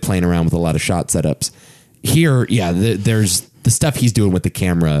not really playing around with a lot of shot setups here. Yeah. There's the stuff he's doing with the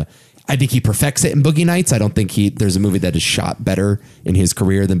camera. I think he perfects it in Boogie Nights. I don't think there's a movie that is shot better in his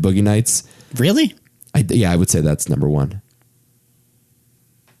career than Boogie Nights. Really? I would say that's number one.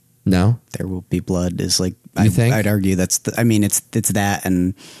 No, There Will Be Blood is like, think? I'd argue it's that,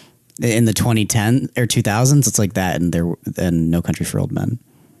 and in the 2010 or 2000s, it's like that and No Country for Old Men.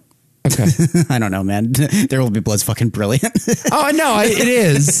 Okay. I don't know, man. There Will Be Blood's fucking brilliant. Oh, no, it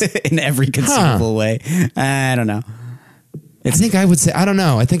is. In every conceivable way. I don't know. I think I would say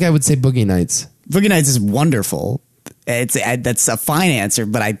Boogie Nights. Boogie Nights is wonderful. That's a fine answer,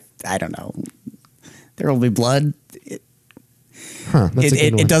 but I don't know. There Will Be Blood. That's a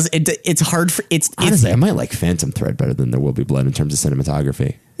good one. It does. It's hard for honestly. I might like Phantom Thread better than There Will Be Blood in terms of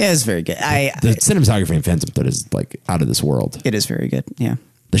cinematography. Yeah, it's very good. The cinematography in Phantom Thread is like out of this world. It is very good. Yeah.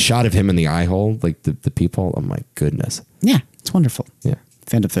 The shot of him in the eye hole, like the people. Oh my goodness. Yeah, it's wonderful. Yeah.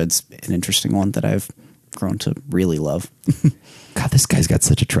 Phantom Thread's an interesting one that I've grown to really love. God, this guy's got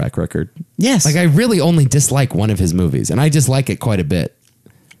such a track record. Yes. Like I really only dislike one of his movies, and I dislike it quite a bit.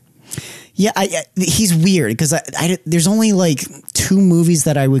 Yeah, he's weird because there's only like 2 movies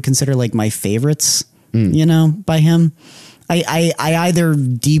that I would consider like my favorites, you know, by him. I either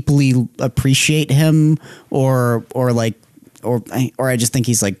deeply appreciate him or I just think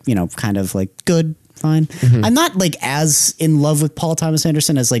he's like, you know, kind of like good, fine. I'm not like as in love with Paul Thomas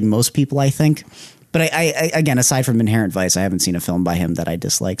Anderson as like most people, I think. But I again, aside from Inherent Vice, I haven't seen a film by him that I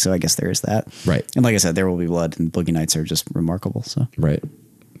dislike. So I guess there is that. Right. And like I said, There Will Be Blood and Boogie Nights are just remarkable. So right.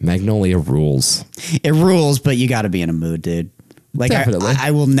 Magnolia rules. It rules, but you got to be in a mood, dude. Like definitely.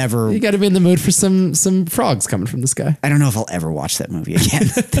 I will never. You got to be in the mood for some frogs coming from the sky. I don't know if I'll ever watch that movie again.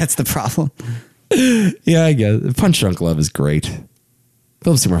 That's the problem. Yeah, I guess Punch Drunk Love is great.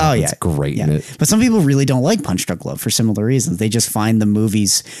 Philip Seymour Hoffman's great in it. But some people really don't like Punch Drunk Love for similar reasons. They just find the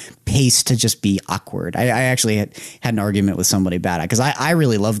movie's pace to just be awkward. I actually had an argument with somebody about it because I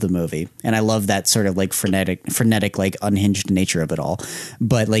really love the movie and I love that sort of like frenetic, like unhinged nature of it all.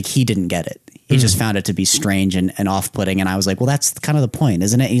 But like he didn't get it. He just found it to be strange and off-putting. And I was like, well, that's kind of the point,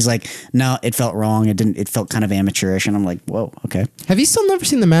 isn't it? And he's like, no, it felt wrong. It felt kind of amateurish. And I'm like, whoa, okay. Have you still never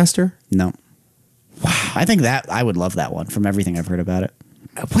seen The Master? No. Wow. I think that I would love that one from everything I've heard about it.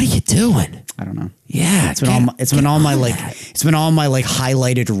 What are you doing? I don't know. Yeah, it's been on my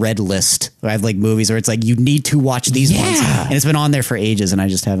highlighted red list. I have like movies where it's like you need to watch these ones, and it's been on there for ages, and I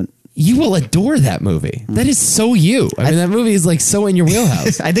just haven't. You will adore that movie. That is so you. I mean, that movie is like so in your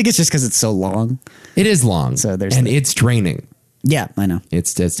wheelhouse. I think it's just because it's so long. It is long, so it's draining. Yeah, I know.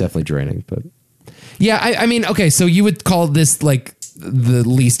 It's definitely draining, but yeah, I mean, okay, so you would call this like the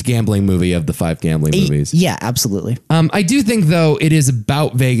least gambling movie of the 5 gambling movies. Yeah, absolutely. I do think though it is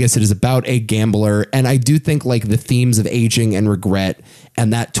about Vegas. It is about a gambler. And I do think like the themes of aging and regret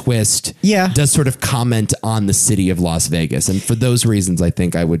and that twist does sort of comment on the city of Las Vegas. And for those reasons, I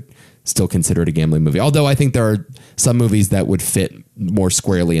think I would still consider it a gambling movie. Although I think there are some movies that would fit more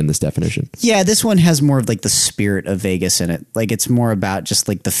squarely in this definition. Yeah, this one has more of like the spirit of Vegas in it. Like it's more about just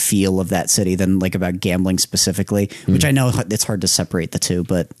like the feel of that city than like about gambling specifically, which I know it's hard to separate the two,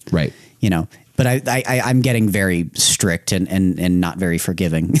 but right. You know, but I'm getting very strict and not very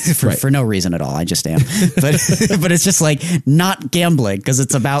forgiving for no reason at all. I just am. But but it's just like not gambling because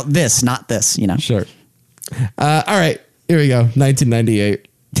it's about this, not this, you know. Sure. All right. Here we go. 1998.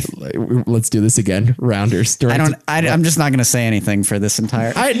 Let's do this again. Rounders. I'm just not going to say anything for this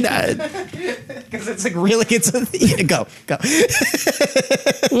entire. Because it's like really, go.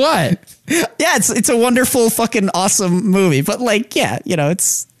 What? Yeah, it's a wonderful, fucking awesome movie. But like, yeah, you know,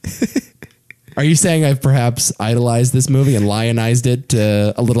 it's. Are you saying I've perhaps idolized this movie and lionized it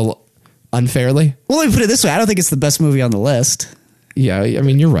a little unfairly? Well, let me put it this way: I don't think it's the best movie on the list. Yeah, I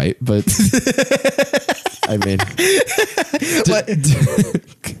mean, you're right, but. I mean,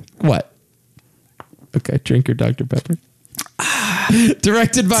 what? Okay, drink your Dr. Pepper.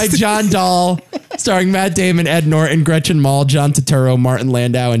 Directed by John Dahl, starring Matt Damon, Ed Norton, Gretchen Mol, John Turturro, Martin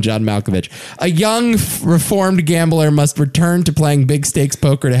Landau, and John Malkovich. A young, reformed gambler must return to playing big stakes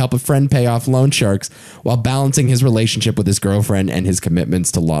poker to help a friend pay off loan sharks while balancing his relationship with his girlfriend and his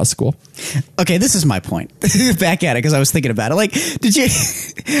commitments to law school. Okay, this is my point. Back at it, because I was thinking about it. Like, did you...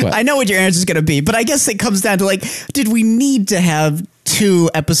 I know what your answer is going to be, but I guess it comes down to, like, did we need to have 2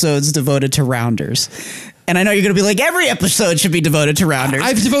 episodes devoted to Rounders? And I know you're going to be like, every episode should be devoted to Rounders.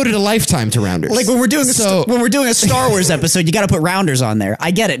 I've devoted a lifetime to Rounders. Like when we're doing a Star Wars episode, you got to put Rounders on there.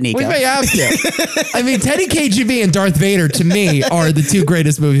 I get it, Nico. We may have to. I mean, Teddy KGB and Darth Vader, to me, are the 2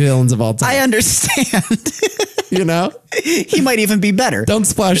 greatest movie villains of all time. I understand. You know? He might even be better. Don't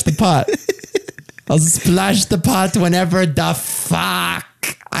splash the pot. I'll splash the pot whenever the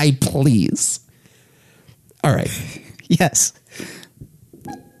fuck I please. All right. Yes.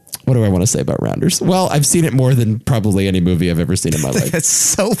 What do I want to say about Rounders? Well, I've seen it more than probably any movie I've ever seen in my life. That's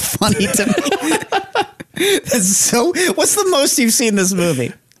so funny to me. What's the most you've seen this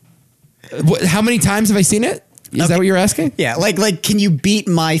movie? How many times have I seen it? Is that what you're asking? Yeah. Like, can you beat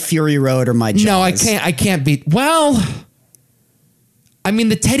My Fury Road or My Jaws? No, I can't. I can't beat. Well, I mean,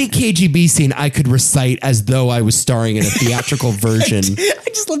 the Teddy KGB scene I could recite as though I was starring in a theatrical version. I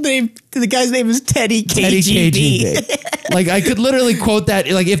just love the name. The guy's name is Teddy KGB. Teddy KGB. Like, I could literally quote that.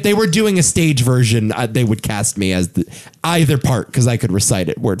 Like, if they were doing a stage version, they would cast me as either part because I could recite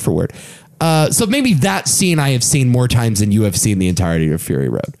it word for word. So maybe that scene I have seen more times than you have seen the entirety of Fury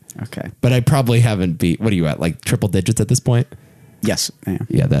Road. Okay. But I probably haven't beat. What are you at? Like triple digits at this point? Yes, I am.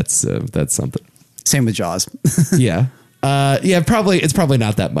 Yeah, that's something. Same with Jaws. Yeah. Yeah, probably. It's probably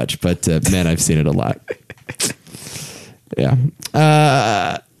not that much, but man, I've seen it a lot. Yeah.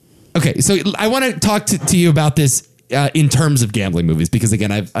 Okay, so I want to talk to you about this in terms of gambling movies because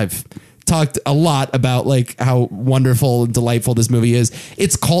again, I've talked a lot about like how wonderful and delightful this movie is.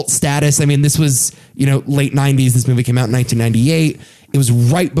 Its cult status. I mean, this was late 90s. This movie came out in 1998. It was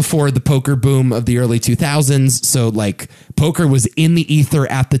right before the poker boom of the early 2000s. So like poker was in the ether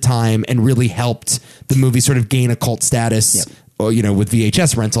at the time and really helped the movie sort of gain a cult status. Yep. With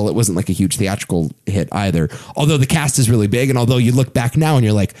VHS rental, it wasn't like a huge theatrical hit either. Although the cast is really big. And although you look back now and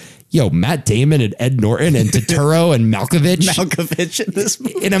you're like, yo, Matt Damon and Ed Norton and Turturro and Malkovich in this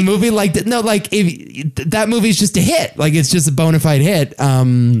movie. In a movie like that. No, like that movie's just a hit. Like it's just a bona fide hit.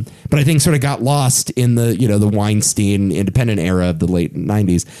 But I think sort of got lost in the, the Weinstein independent era of the late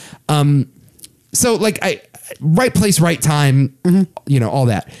 90s. So like right place, right time, all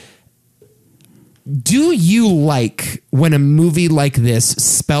that. Do you like when a movie like this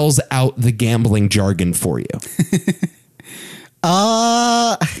spells out the gambling jargon for you?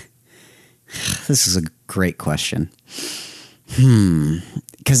 This is a great question.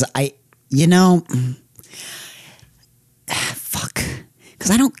 Because because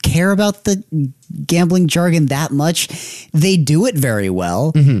I don't care about the gambling jargon that much. They do it very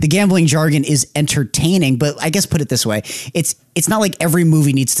well. The gambling jargon is entertaining, but I guess put it this way, it's not like every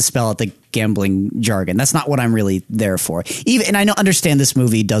movie needs to spell out the gambling jargon. That's not what I'm really there for. And I understand this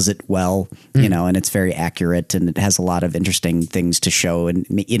movie does it well, and it's very accurate and it has a lot of interesting things to show and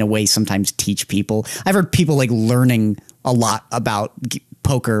in a way sometimes teach people. I've heard people like learning a lot about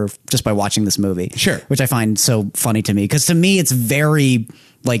poker just by watching this movie. Sure. Which I find so funny to me because to me it's very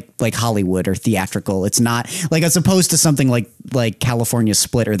like Hollywood or theatrical. It's not like as opposed to something like California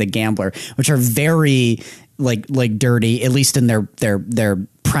Split or The Gambler, which are very like dirty, at least in their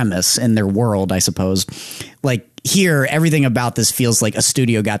premise and their world, I suppose. Like here, everything about this feels like a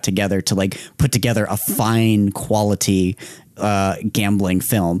studio got together to like put together a fine quality gambling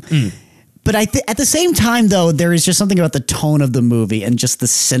film. But at the same time, though, there is just something about the tone of the movie and just the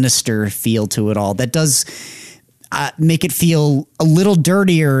sinister feel to it all that does make it feel a little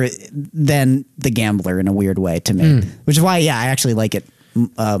dirtier than The Gambler in a weird way to me, which is why, I actually like it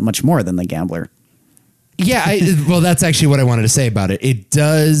much more than The Gambler. Yeah, well, that's actually what I wanted to say about it. It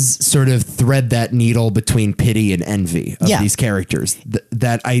does sort of thread that needle between pity and envy of these characters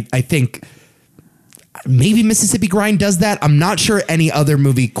that I think... Maybe Mississippi Grind does that. I'm not sure any other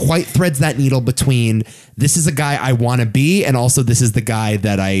movie quite threads that needle between this is a guy I want to be and also this is the guy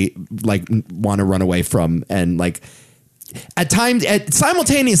that I like want to run away from. And like at times,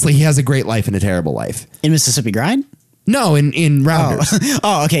 simultaneously, he has a great life and a terrible life. In Mississippi Grind? No, in Rounders.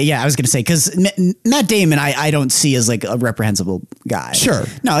 Oh, okay. Yeah, I was going to say because Matt Damon, I don't see as like a reprehensible guy. Sure.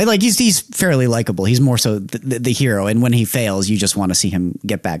 No, like he's fairly likable. He's more so the hero, and when he fails, you just want to see him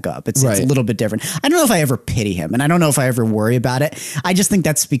get back up. It's a little bit different. I don't know if I ever pity him, and I don't know if I ever worry about it. I just think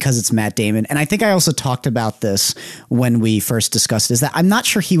that's because it's Matt Damon, and I think I also talked about this when we first discussed. Is that I'm not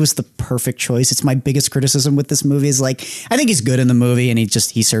sure he was the perfect choice. It's my biggest criticism with this movie. Is like I think he's good in the movie, and he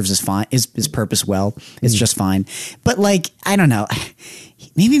serves his purpose well. It's just fine, but like, I don't know.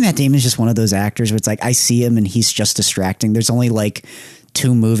 Maybe Matt Damon's just one of those actors where it's like I see him and he's just distracting. There's only like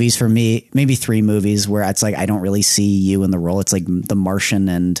 2 movies for me, maybe 3 movies where it's like I don't really see you in the role. It's like The Martian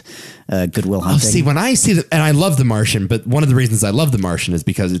and Good Will Hunting. See, when I see and I love The Martian, but one of the reasons I love The Martian is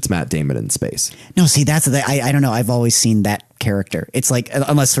because it's Matt Damon in space. No, see, that's I don't know. I've always seen that character. It's like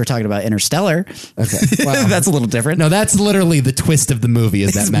unless we're talking about Interstellar. Okay, wow. That's a little different. No, that's literally the twist of the movie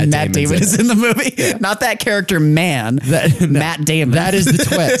is that Matt Damon is in the movie. Yeah. Not that character, Matt Damon. That is the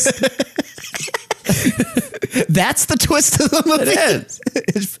twist. That's the twist of the movie.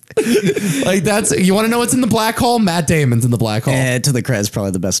 It is. Like that's you want to know what's in the black hole? Matt Damon's in the black hole. To the credit is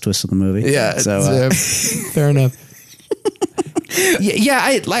probably the best twist of the movie. Yeah. So fair enough.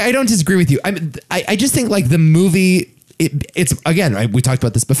 I don't disagree with you. I just think like the movie. It's again, we talked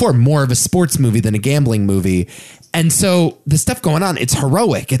about this before, more of a sports movie than a gambling movie. And so the stuff going on, it's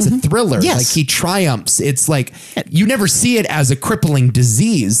heroic. It's a thriller. Yes. Like he triumphs. It's like you never see it as a crippling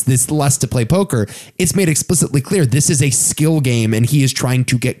disease, this lust to play poker. It's made explicitly clear this is a skill game and he is trying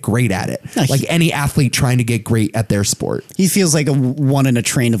to get great at it. No, like any athlete trying to get great at their sport. He feels like a one in a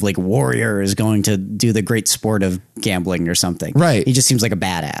train of like warrior is going to do the great sport of gambling or something. Right. He just seems like a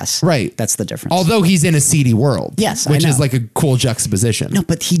badass. Right. That's the difference. Although he's in a seedy world. Yes, which I know. is like a cool juxtaposition. No,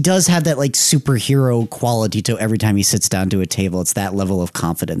 but he does have that like superhero quality to every time he sits down to a table. It's that level of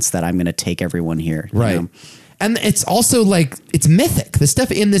confidence that I'm going to take everyone here. Right. You know? And it's also like, it's mythic. The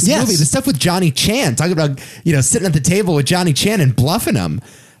stuff in this movie, the stuff with Johnny Chan, talking about, sitting at the table with Johnny Chan and bluffing him.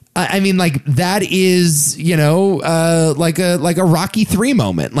 I mean, like that is, like a Rocky III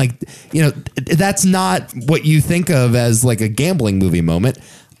moment. Like, that's not what you think of as like a gambling movie moment.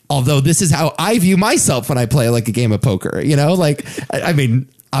 Although this is how I view myself when I play like a game of poker, like, I mean,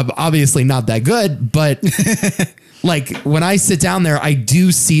 I'm obviously not that good, but like when I sit down there, I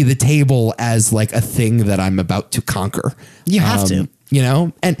do see the table as like a thing that I'm about to conquer. You have to,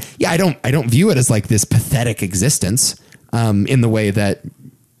 and yeah, I don't view it as like this pathetic existence in the way that,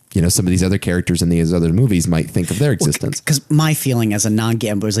 some of these other characters in these other movies might think of their existence. Because my feeling as a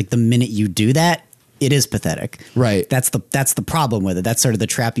non-gambler is like the minute you do that, it is pathetic. Right. That's the problem with it. That's sort of the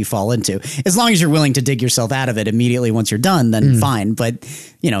trap you fall into. As long as you're willing to dig yourself out of it immediately once you're done, then fine. But,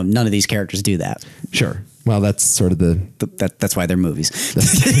 none of these characters do that. Sure. Well, that's sort of that's why they're movies.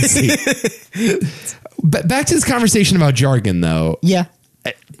 But back to this conversation about jargon, though. Yeah.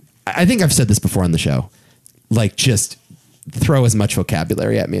 I think I've said this before on the show. Like, just throw as much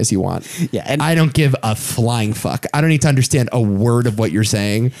vocabulary at me as you want. Yeah, and I don't give a flying fuck. I don't need to understand a word of what you're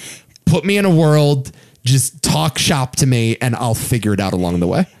saying. Put me in a world, just talk shop to me, and I'll figure it out along the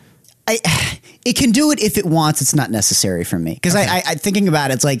way. It can do it if it wants. It's not necessary for me because I thinking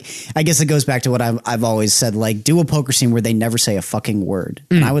about it, it's like I guess it goes back to what I've always said. Like, do a poker scene where they never say a fucking word,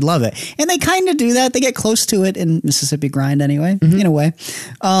 and I would love it. And they kind of do that. They get close to it in Mississippi Grind anyway, in a way.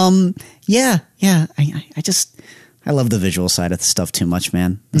 Yeah. I love the visual side of the stuff too much,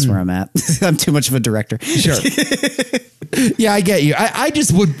 man. That's where I'm at. I'm too much of a director. Sure. Yeah, I get you. I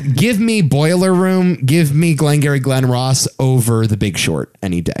just would give me Boiler Room, give me Glengarry Glen Ross over The Big Short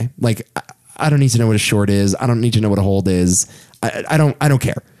any day. Like, I don't need to know what a short is. I don't need to know what a hold is. I don't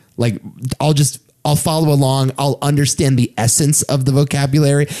care. Like, I'll follow along. I'll understand the essence of the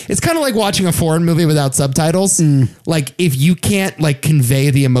vocabulary. It's kind of like watching a foreign movie without subtitles. Like, if you can't like convey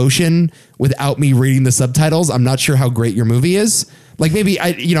the emotion without me reading the subtitles, I'm not sure how great your movie is. Like, maybe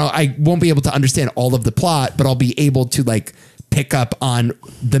I won't be able to understand all of the plot, but I'll be able to like pick up on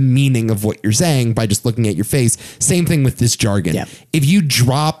the meaning of what you're saying by just looking at your face. Same thing with this jargon. Yeah. If you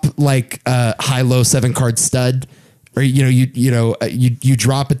drop like a high-low 7-card stud, or you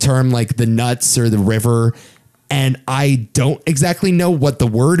drop a term like the nuts or the river, and I don't exactly know what the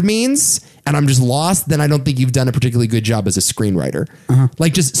word means, and I'm just lost, then I don't think you've done a particularly good job as a screenwriter.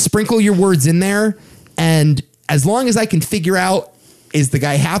 Like, just sprinkle your words in there, and as long as I can figure out, is the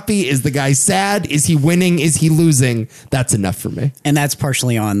guy happy? Is the guy sad? Is he winning? Is he losing? That's enough for me. And that's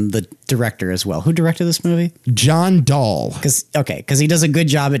partially on the director as well. Who directed this movie? John Dahl. Because he does a good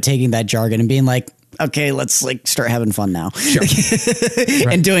job at taking that jargon and being like, okay, let's like start having fun now. Sure.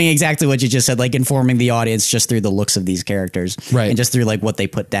 Right. And doing exactly what you just said, like informing the audience just through the looks of these characters. Right. And just through like what they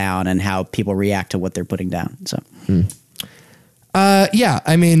put down and how people react to what they're putting down. So, yeah,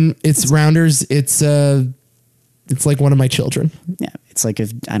 I mean, it's Rounders. It's like one of my children. yeah, it's like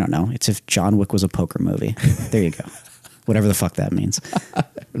if John Wick was a poker movie. There you go. Whatever the fuck that means.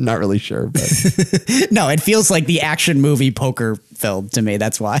 I'm not really sure, but No, it feels like the action movie poker film to me.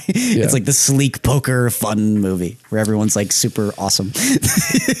 That's why. Yeah. It's like the sleek poker fun movie where everyone's like super awesome.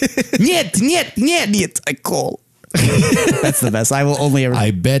 Niet, I call. That's the best. I will only ever.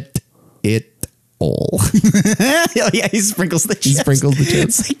 I bet it all. Oh, yeah, he sprinkles the chips. He sprinkles the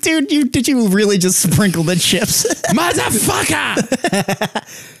chips. It's like, dude, did you really just sprinkle the chips? Motherfucker!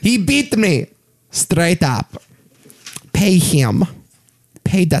 He beat me straight up. Pay him.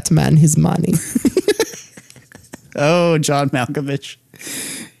 Pay that man his money. Oh, John Malkovich.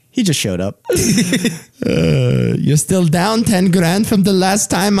 He just showed up. You're still down 10 grand from the last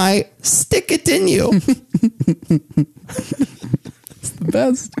time I stick it in you. It's the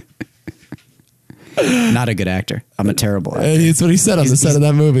best. Not a good actor. I'm a terrible actor. That's what he said on the set of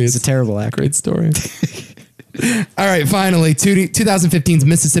that movie. He's a terrible actor. Great story. All right, finally, 2015's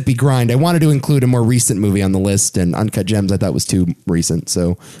Mississippi Grind. I wanted to include a more recent movie on the list, and Uncut Gems I thought was too recent,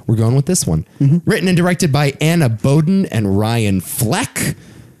 so we're going with this one. Written and directed by Anna Boden and Ryan Fleck,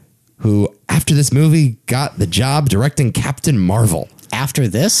 who, after this movie, got the job directing Captain Marvel. After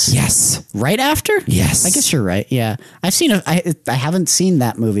this? Yes. Right after? Yes. I guess you're right. Yeah. I've seen I haven't seen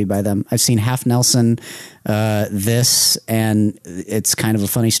that movie by them. I've seen Half Nelson, this, and it's kind of a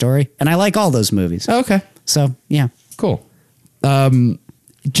funny story. And I like all those movies. Okay. So, yeah. Cool.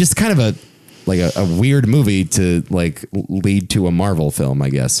 Just kind of a weird movie to like lead to a Marvel film, I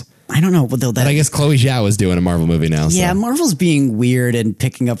guess. I don't know. But I guess Chloe Zhao is doing a Marvel movie now. Yeah, so. Marvel's being weird and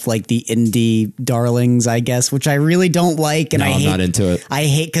picking up like the indie darlings, I guess, which I really don't like. And I'm not into it. I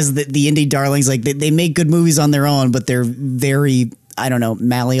hate because the indie darlings, like they make good movies on their own, but they're very, I don't know,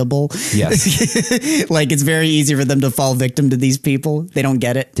 malleable. Yes. Like it's very easy for them to fall victim to these people. They don't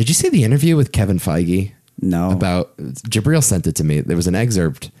get it. Did you see the interview with Kevin Feige? No. About Jabril sent it to me. There was an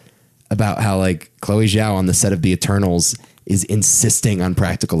excerpt about how like Chloe Zhao on the set of The Eternals is insisting on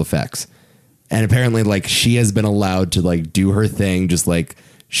practical effects. And apparently like she has been allowed to like do her thing, just like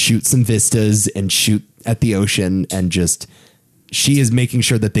shoot some vistas and shoot at the ocean, and just she is making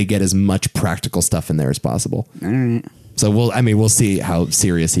sure that they get as much practical stuff in there as possible. All right. So we'll see how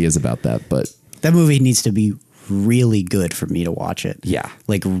serious he is about that, but that movie needs to be really good for me to watch it. Yeah.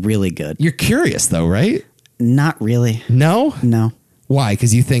 Like really good. You're curious though, right? Not really. No? No. Why?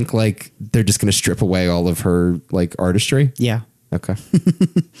 Because you think like they're just going to strip away all of her like artistry? Yeah. Okay.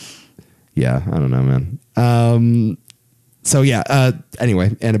 Yeah, I don't know, man. So yeah.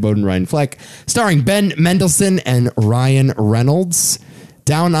 Anyway, Anna Boden, Ryan Fleck, starring Ben Mendelsohn and Ryan Reynolds.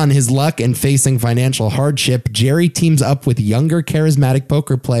 Down on his luck and facing financial hardship, Jerry teams up with younger, charismatic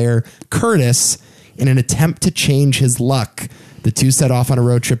poker player Curtis in an attempt to change his luck. The two set off on a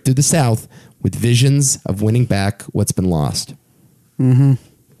road trip through the South, with visions of winning back what's been lost.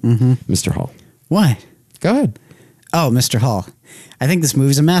 Mr. Hall. What? Go ahead. Oh, Mr. Hall. I think this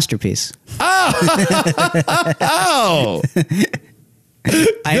movie's a masterpiece. Oh!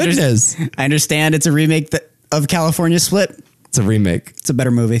 Goodness. I understand it's a remake of California Split. It's a remake. It's a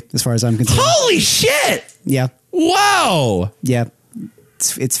better movie as far as I'm concerned. Holy shit! Yeah. Wow! Yeah.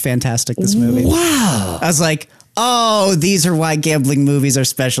 It's fantastic, this movie. Wow! I was like, oh, these are why gambling movies are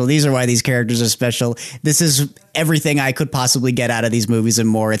special. These are why these characters are special. This is everything I could possibly get out of these movies and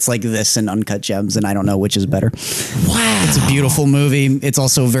more. It's like this and Uncut Gems, and I don't know which is better. Wow. It's a beautiful movie. It's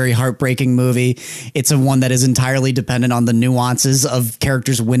also a very heartbreaking movie. It's a one that is entirely dependent on the nuances of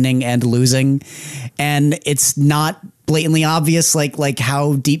characters winning and losing. And it's not blatantly obvious like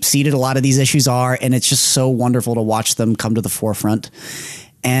how deep-seated a lot of these issues are, and it's just so wonderful to watch them come to the forefront.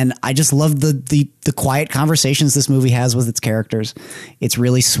 And I just love the quiet conversations this movie has with its characters. It's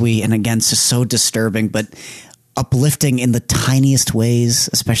really sweet, and again, it's just so disturbing, but uplifting in the tiniest ways,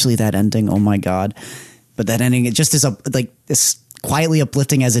 especially that ending. Oh my God. But that ending, it just is as quietly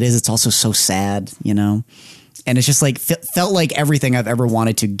uplifting as it is, it's also so sad, you know? And it's just like felt like everything I've ever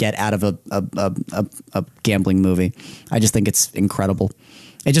wanted to get out of a gambling movie. I just think it's incredible.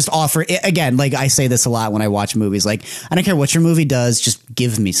 It just again, like I say this a lot when I watch movies, like I don't care what your movie does, just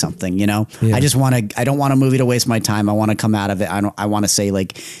give me something, you know? Yeah. I don't want a movie to waste my time. I want to come out of it. I want to say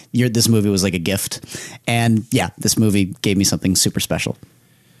like this movie was like a gift. And yeah, this movie gave me something super special.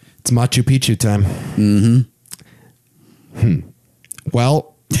 It's Machu Picchu time.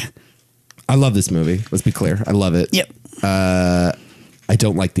 Well, I love this movie. Let's be clear. I love it. Yep. I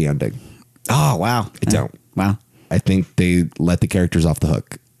don't like the ending. Oh, wow. I don't. Wow. I think they let the characters off the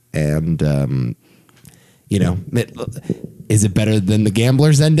hook. And, is it better than the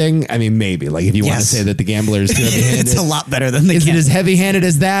Gambler's ending? I mean, maybe. Like, if you want to say that the Gambler's too heavy-handed. It's a lot better than the Is it as heavy-handed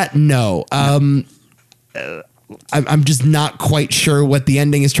as that? No. I'm just not quite sure what the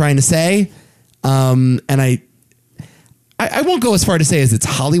ending is trying to say. And I won't go as far to say as it's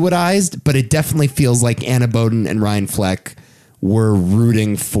Hollywoodized, but it definitely feels like Anna Boden and Ryan Fleck were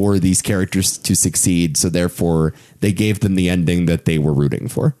rooting for these characters to succeed. So therefore, they gave them the ending that they were rooting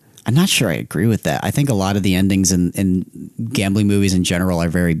for. I'm not sure I agree with that. I think a lot of the endings in gambling movies in general are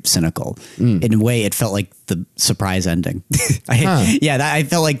very cynical. In a way, it felt like the surprise ending. I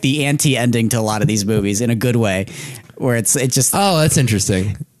felt like the anti-ending to a lot of these movies in a good way, where it just... Oh, that's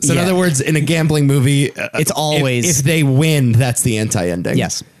interesting. So in other words, in a gambling movie, it's always... If they win, that's the anti-ending.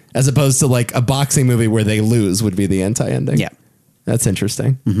 Yes. As opposed to like a boxing movie where they lose would be the anti-ending. Yeah. That's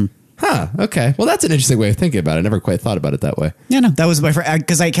interesting. Huh. Okay. Well, that's an interesting way of thinking about it. I never quite thought about it that way. Yeah, no, that was my first,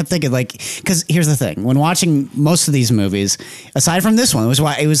 because I kept thinking because here's the thing. When watching most of these movies, aside from this one, I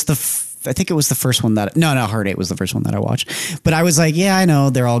think it was the first one that, Hard Eight was the first one that I watched. But I was like, yeah, I know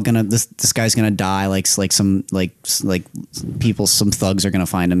they're all gonna, this guy's gonna die. Like some people, some thugs are gonna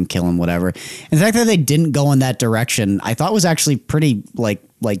find him, kill him, whatever. And the fact that they didn't go in that direction, I thought was actually pretty like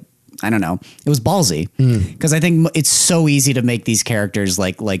I don't know. It was ballsy because I think it's so easy to make these characters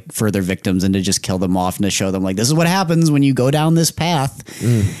like further victims and to just kill them off and to show them like, this is what happens when you go down this path.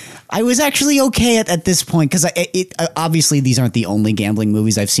 I was actually okay at this point because obviously these aren't the only gambling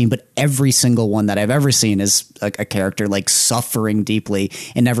movies I've seen, but every single one that I've ever seen is a character like suffering deeply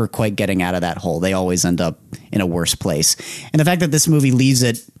and never quite getting out of that hole. They always end up in a worse place. And the fact that this movie leaves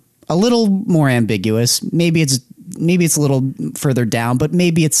it a little more ambiguous, maybe it's a little further down, but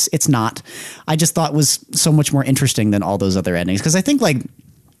maybe it's not. I just thought was so much more interesting than all those other endings because I think like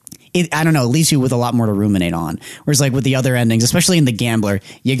I don't know, it leaves you with a lot more to ruminate on. Whereas like with the other endings, especially in The Gambler,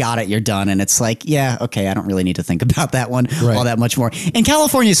 you got it, you're done. And it's like, yeah, okay, I don't really need to think about that one all that much more. And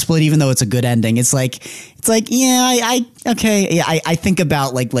California Split, even though it's a good ending, it's like, yeah, I think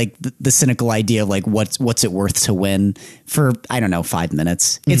about like the cynical idea of like what's it worth to win for, I don't know, 5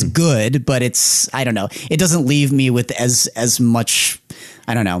 minutes. It's good, but I don't know. It doesn't leave me with as much,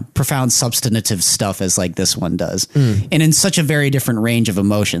 I don't know, profound substantive stuff as like this one does. And in such a very different range of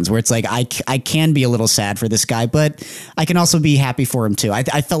emotions where it's like, I can be a little sad for this guy, but I can also be happy for him too. I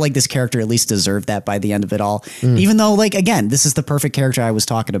felt like this character at least deserved that by the end of it all. Even though like, again, this is the perfect character I was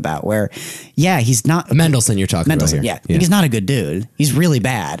talking about where, yeah, he's not Mendelsohn you're talking about here. Yeah. He's not a good dude. He's really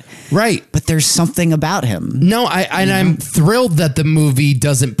bad. Right. But there's something about him. No, I'm thrilled that the movie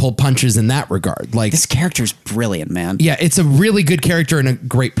doesn't pull punches in that regard. Like this character's brilliant, man. Yeah. It's a really good character and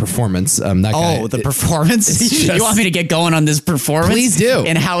great performance. That guy, the performance. You want me to get going on this performance? Please do.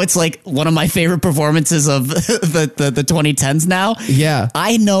 And how it's like one of my favorite performances of the 2010s now. Yeah.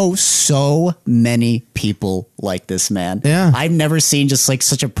 I know so many people like this man. Yeah. I've never seen just like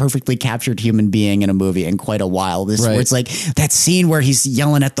such a perfectly captured human being in a movie in quite a while. Where it's like that scene where he's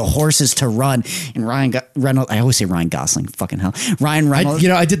yelling at the horses to run, and Ryan Reynolds. I always say Ryan Gosling. Fucking hell, Ryan Reynolds.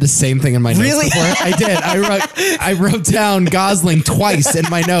 I did the same thing in my notes Really? before. I did. I wrote down Gosling twice in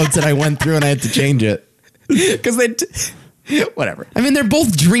my notes, and I went through and I had to change it because whatever. I mean, they're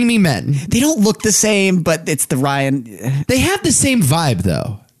both dreamy men. They don't look the same, but it's the Ryan. They have the same vibe,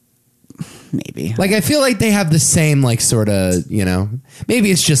 though. Maybe. Like, I feel like they have the same, like, sort of,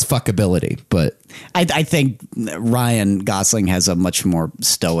 maybe it's just fuckability, but I think Ryan Gosling has a much more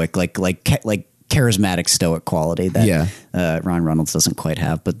stoic, like charismatic stoic quality that Ryan Reynolds doesn't quite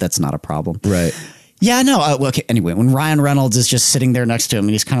have, but that's not a problem. Right. Yeah, no. Okay. Anyway, when Ryan Reynolds is just sitting there next to him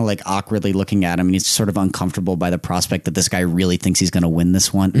and he's kind of like awkwardly looking at him and he's sort of uncomfortable by the prospect that this guy really thinks he's going to win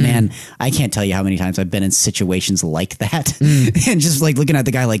this one. Man, I can't tell you how many times I've been in situations like that and just like looking at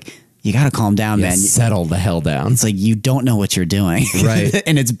the guy like, you got to calm down, man. Settle the hell down. It's like you don't know what you're doing. Right.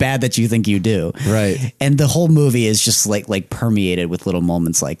 And it's bad that you think you do. Right. And the whole movie is just like permeated with little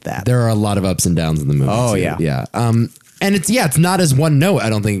moments like that. There are a lot of ups and downs in the movie. Oh, too. yeah. Yeah. And it's not as one note,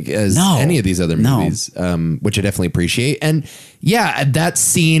 I don't think, as any of these other movies, which I definitely appreciate. And yeah, that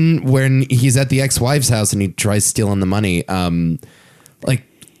scene when he's at the ex-wife's house and he tries stealing the money, like,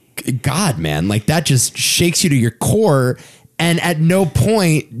 God, man, like that just shakes you to your core. And at no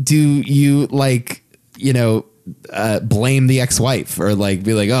point do you blame the ex-wife or like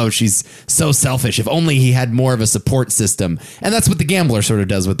be like, oh, she's so selfish. If only he had more of a support system. And that's what The Gambler sort of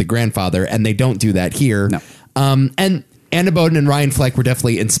does with the grandfather. And they don't do that here. No. And Anna Boden and Ryan Fleck were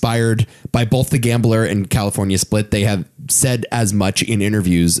definitely inspired by both The Gambler and California Split. They have said as much in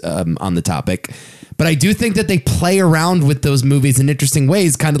interviews on the topic. But I do think that they play around with those movies in interesting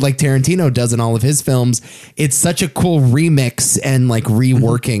ways, kind of like Tarantino does in all of his films. It's such a cool remix and like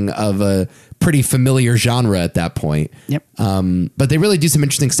reworking of a pretty familiar genre at that point. Yep. But they really do some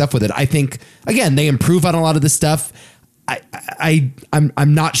interesting stuff with it. I think, again, they improve on a lot of this stuff. I'm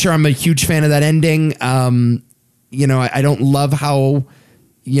not sure I'm a huge fan of that ending. I don't love how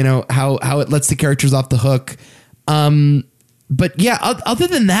it lets the characters off the hook. But yeah, other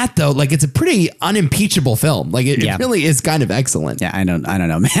than that, though, like it's a pretty unimpeachable film. Like it really is kind of excellent. Yeah, I don't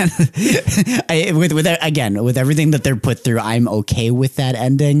know, man. With everything that they're put through, I'm okay with that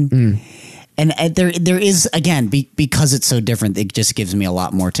ending. And there is, again, because it's so different, it just gives me a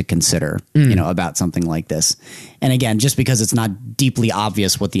lot more to consider, about something like this. And again, just because it's not deeply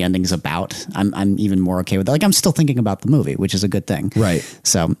obvious what the ending's about, I'm even more okay with it. Like I'm still thinking about the movie, which is a good thing. Right.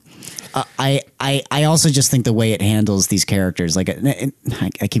 So I also just think the way it handles these characters, like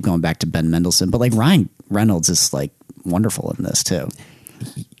I keep going back to Ben Mendelsohn, but like Ryan Reynolds is like wonderful in this too.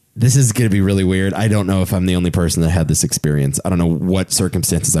 This is going to be really weird. I don't know if I'm the only person that had this experience. I don't know what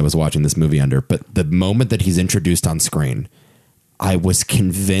circumstances I was watching this movie under, but the moment that he's introduced on screen, I was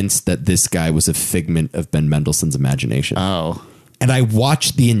convinced that this guy was a figment of Ben Mendelsohn's imagination. Oh. And I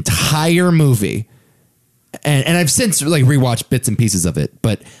watched the entire movie, and I've since like rewatched bits and pieces of it,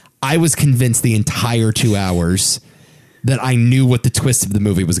 but I was convinced the entire 2 hours that I knew what the twist of the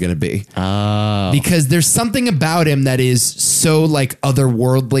movie was going to be. Oh. Because there's something about him that is so like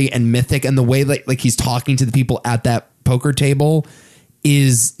otherworldly and mythic, and the way like he's talking to the people at that poker table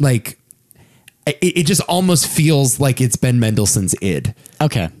is like, it just almost feels like it's Ben Mendelsohn's id.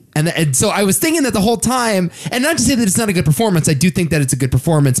 Okay. And so I was thinking that the whole time, and not to say that it's not a good performance, I do think that it's a good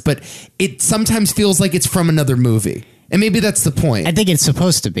performance, but it sometimes feels like it's from another movie. And maybe that's the point. I think it's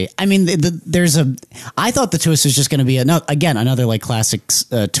supposed to be. I mean, I thought the twist was just going to be another like classic,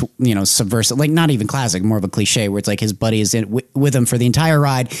 subversive, like not even classic, more of a cliche where it's like his buddy is with him for the entire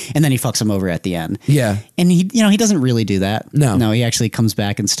ride and then he fucks him over at the end. Yeah. And he doesn't really do that. No, he actually comes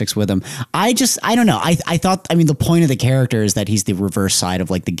back and sticks with him. I don't know. I thought, the point of the character is that he's the reverse side of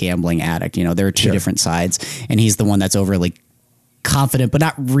like the gambling addict. There are two different sides, and he's the one that's overly confident, but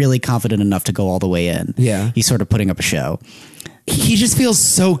not really confident enough to go all the way in. Yeah. He's sort of putting up a show. He just feels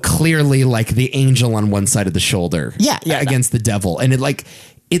so clearly like the angel on one side of the shoulder. Yeah. Against the devil. And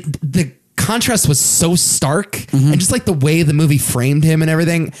the contrast was so stark, and just like the way the movie framed him and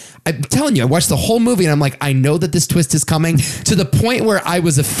everything. I'm telling you, I watched the whole movie and I'm like, I know that this twist is coming, to the point where I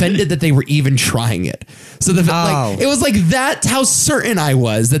was offended that they were even trying it. So it was like, that's how certain I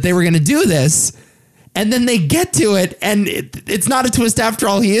was that they were going to do this. And then they get to it, and it's not a twist after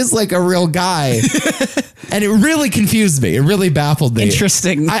all. He is like a real guy. And it really confused me. It really baffled me.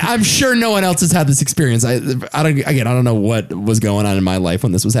 Interesting. I'm sure no one else has had this experience. I don't know what was going on in my life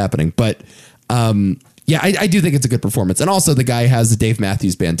when this was happening, but yeah, I do think it's a good performance. And also the guy has a Dave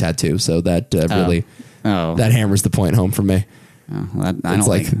Matthews Band tattoo, so that really that hammers the point home for me. I don't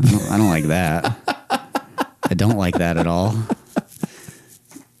like that. I don't like that at all.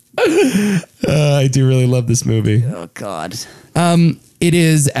 I do really love this movie. Oh God. It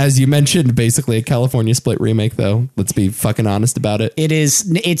is, as you mentioned, basically a California Split remake, though. Let's be fucking honest about it. It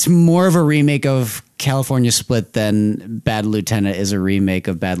is. It's more of a remake of California Split than Bad Lieutenant is a remake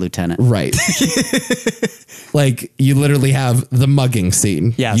of Bad Lieutenant. Right. Like, you literally have the mugging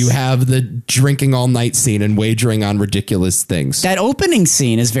scene. Yes. You have the drinking all night scene and wagering on ridiculous things. That opening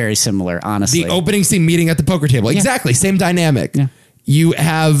scene is very similar, honestly. The opening scene meeting at the poker table. Exactly. Same dynamic. Yeah. You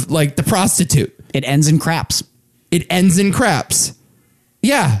have, like, the prostitute. It ends in craps. It ends in craps.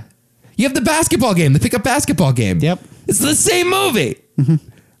 Yeah. You have the basketball game, the pickup basketball game. Yep. It's the same movie.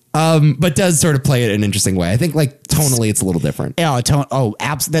 But does sort of play it in an interesting way. I think like tonally it's a little different. Yeah, tone. Oh,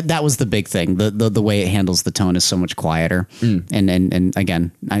 that was the big thing. The way it handles the tone is so much quieter. And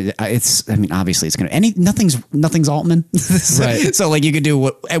again, obviously it's nothing's Altman. Right. So like you could do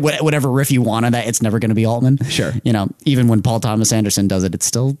whatever riff you want on that. It's never going to be Altman. Sure. You know, even when Paul Thomas Anderson does it, it's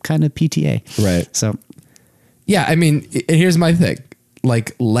still kind of PTA. Right. So yeah, I mean, here's my thing.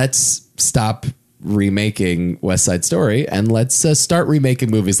 Like, let's stop remaking West Side Story and let's start remaking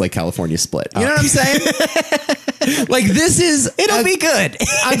movies like California Split. You know what I'm saying? Like, this is... it'll be good.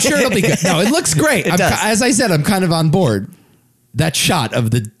 I'm sure it'll be good. No, it looks great. As I said, I'm kind of on board. That shot of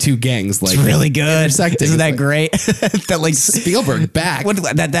the two gangs, like, it's really good. Isn't that like, great? That like Spielberg back.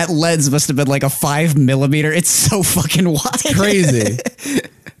 That lens must have been like a 5mm. It's so fucking wide. Crazy.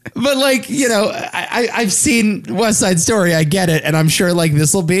 But like, you know, I've seen West Side Story. I get it. And I'm sure like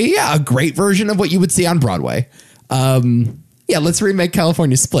this will be a great version of what you would see on Broadway. Yeah, let's remake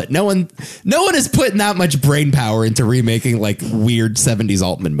California Split. No one is putting that much brain power into remaking like weird 70s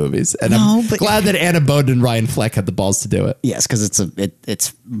Altman movies. And I'm glad that Anna Boden and Ryan Fleck had the balls to do it. Yes, because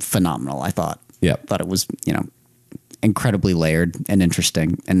it's phenomenal, I thought. Yeah. Thought it was, you know, incredibly layered and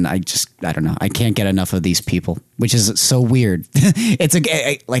interesting. And I don't know. I can't get enough of these people, which is so weird. It's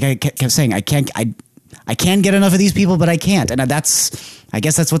like I kept saying, I can get enough of these people, but I can't. And I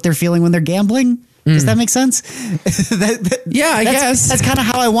guess that's what they're feeling when they're gambling. Does that make sense? Yeah, I guess. That's kind of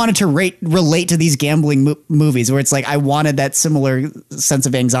how I wanted to relate to these gambling movies, where it's like I wanted that similar sense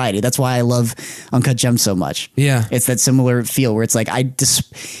of anxiety. That's why I love Uncut Gems so much. Yeah. It's that similar feel where it's like I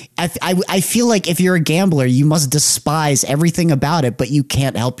feel like if you're a gambler, you must despise everything about it, but you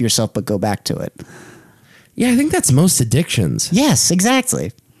can't help yourself but go back to it. Yeah, I think that's most addictions. Yes,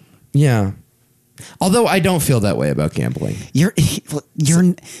 exactly. Yeah. Although I don't feel that way about gambling. You're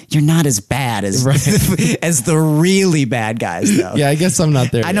not as bad as as the really bad guys, though. Yeah, I guess I'm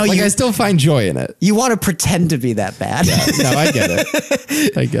not there. I know I still find joy in it. You want to pretend to be that bad. Yeah, no, I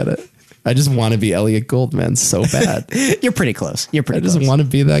get it. I just want to be Elliot Goldman so bad. You're pretty close. I just want to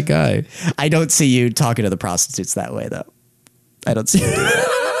be that guy. I don't see you talking to the prostitutes that way, though. I don't see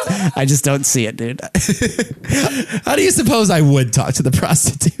it. I just don't see it, dude. How do you suppose I would talk to the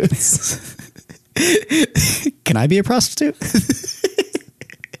prostitutes? Can I be a prostitute?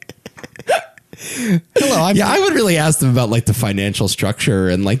 Hello. I would really ask them about like the financial structure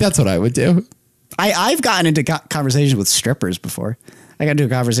and like that's what I would do. I've gotten into conversations with strippers before. I got into a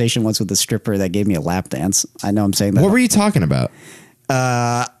conversation once with a stripper that gave me a lap dance. I know I'm saying that. What were you talking about?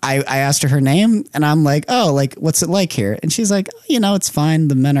 I asked her name and I'm like, oh, like, what's it like here? And she's like, you know, it's fine.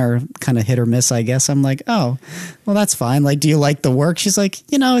 The men are kind of hit or miss, I guess. I'm like, oh, well, that's fine. Like, do you like the work? She's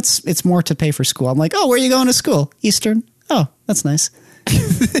like, you know, it's more to pay for school. I'm like, oh, where are you going to school? Eastern. Oh, that's nice.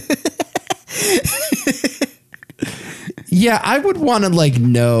 Yeah, I would want to like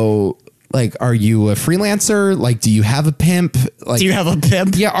know, like, are you a freelancer? Like, do you have a pimp? Like, do you have a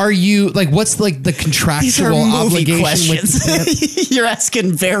pimp? Yeah. Are you like, what's like the contractual obligation questions. with the pimp? You're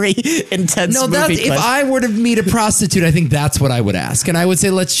asking very intense. No, if I were to meet a prostitute, I think that's what I would ask. And I would say,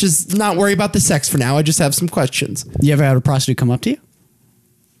 let's just not worry about the sex for now. I just have some questions. You ever had a prostitute come up to you?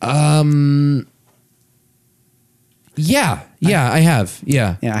 Yeah, I have.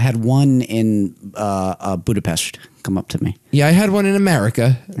 Yeah. I had one in Budapest come up to me. Yeah, I had one in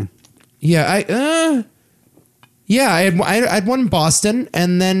America. Yeah, I had one in Boston,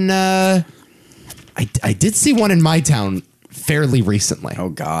 and then I did see one in my town fairly recently. Oh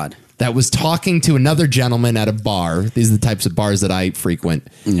God, that was talking to another gentleman at a bar. These are the types of bars that I frequent.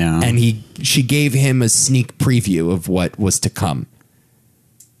 Yeah, and she gave him a sneak preview of what was to come.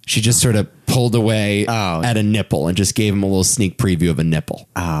 She just sort of pulled away at a nipple and just gave him a little sneak preview of a nipple.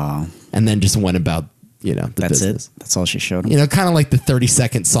 Oh, and then just went about That's business. it. That's all she showed him. Kind of like the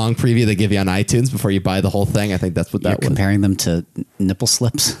 30-second song preview they give you on iTunes before you buy the whole thing. I think that's what You're that was. comparing them to nipple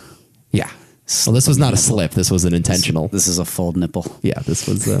slips. Yeah. Well, this was not a slip. This was an intentional. This is a full nipple. Yeah, this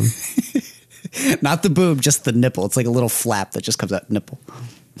was. Not the boob, just the nipple. It's like a little flap that just comes out nipple.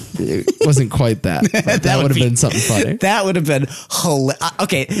 It wasn't quite that. That would have been something funny. That would have been hilarious.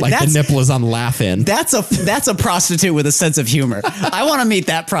 Okay, Like the nipple is on laugh-in. That's a prostitute with a sense of humor. I want to meet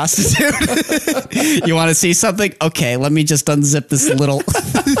that prostitute. You want to see something? Okay, let me just unzip this little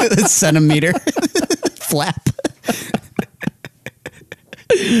centimeter flap.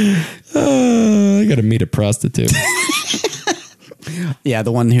 I got to meet a prostitute. Yeah,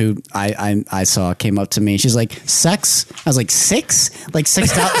 the one who I saw came up to me. She's like, sex? I was like, $6? Like $6?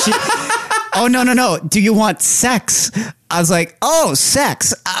 Oh, no. Do you want sex? I was like, oh,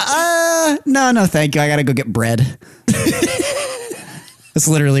 sex. No, thank you. I got to go get bread. That's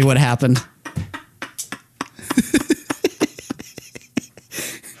literally what happened.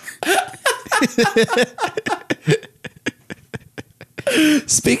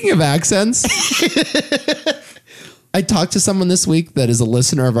 Speaking of accents, I talked to someone this week that is a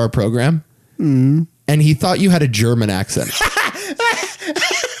listener of our program, and he thought you had a German accent.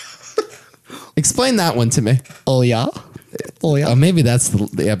 Explain that one to me. Oh, yeah? Oh, yeah? Oh, maybe that's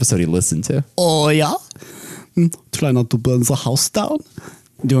the episode he listened to. Oh, yeah? Try not to burn the house down.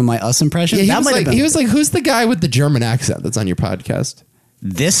 Doing my us impression? Yeah, That he was like, who's the guy with the German accent that's on your podcast?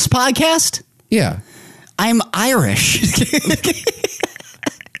 This podcast? Yeah. I'm Irish.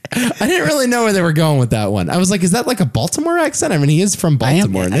 I didn't really know where they were going with that one. I was like, is that like a Baltimore accent? I mean, he is from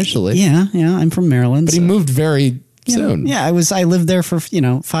Baltimore initially. Yeah, I'm from Maryland. But he moved very soon. Yeah, I lived there for,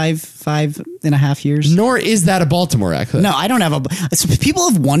 5.5 years. Nor is that a Baltimore accent. No, I don't have people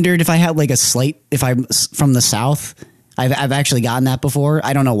have wondered if I had like if I'm from the South. I've actually gotten that before.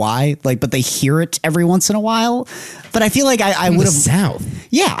 I don't know why, but they hear it every once in a while. But I feel like I would have South.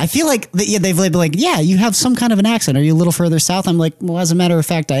 Yeah, I feel like they've been like, yeah, you have some kind of an accent. Are you a little further south? I'm like, well, as a matter of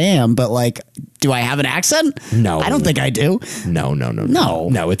fact, I am. But do I have an accent? No, I don't think I do. No.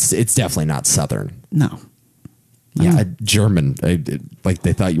 No, it's definitely not Southern. No. Yeah, German. Like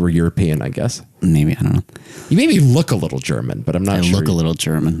they thought you were European, I guess. Maybe, I don't know. You maybe look a little German, but I'm not sure. I look a little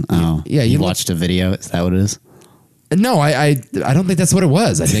German. Oh, yeah. You watched a video. Is that what it is? No, I don't think that's what it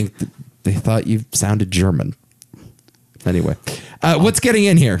was. I think they thought you sounded German. Anyway, what's getting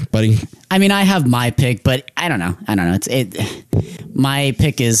in here, buddy? I mean, I have my pick, but I don't know. My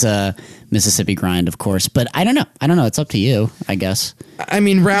pick is Mississippi Grind, of course, but I don't know. It's up to you, I guess. I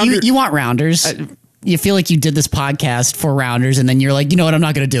mean, Rounders. You want Rounders. You feel like you did this podcast for Rounders, and then you're like, you know what, I'm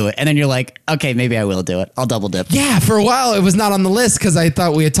not going to do it. And then you're like, okay, maybe I will do it. I'll double dip. Yeah, for a while it was not on the list because I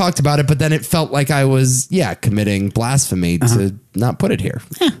thought we had talked about it, but then it felt like I was, committing blasphemy to not put it here.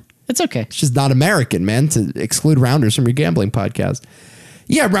 Yeah, it's okay. It's just not American, man, to exclude Rounders from your gambling podcast.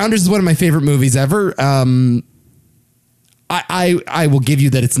 Yeah, Rounders is one of my favorite movies ever. I will give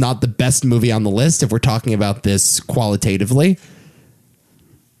you that it's not the best movie on the list if we're talking about this qualitatively.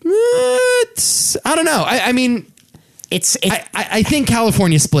 I don't know. I mean, I think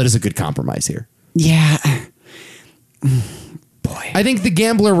California Split is a good compromise here. Yeah. Boy. I think The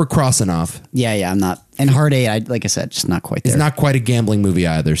Gambler we're crossing off. Yeah, I'm not. And Hard Eight, like I said, just not quite there. It's not quite a gambling movie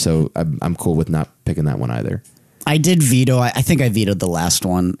either, so I'm cool with not picking that one either. I did veto. I think I vetoed the last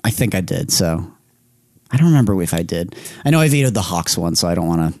one. I think I did, so I don't remember if I did. I know I vetoed the Hawks one, so I don't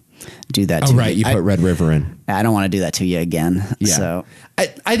want to do that to you. Right, you put Red River in. I don't want to do that to you again. Yeah. So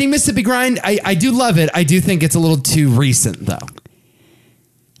I think Mississippi Grind, I do love it. I do think it's a little too recent, though.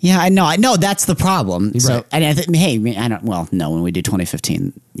 Yeah, I know. That's the problem. Right. So, and when we do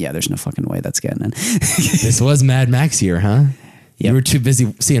 2015, there's no fucking way that's getting in. This was Mad Max year, huh? Yep. You were too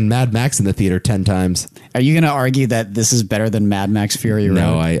busy seeing Mad Max in the theater 10 times. Are you going to argue that this is better than Mad Max Fury Road?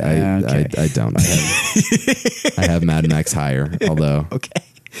 No, I don't. I have Mad Max higher, although. Okay.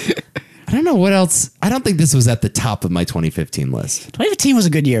 I don't know what else. I don't think this was at the top of my 2015 list. 2015 was a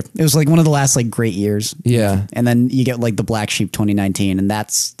good year. It was one of the last great years. Yeah. And then you get the Black Sheep 2019, and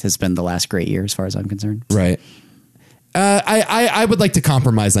has been the last great year as far as I'm concerned. Right. I would like to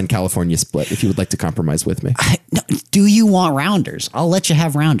compromise on California Split if you would like to compromise with me. No, do you want Rounders? I'll let you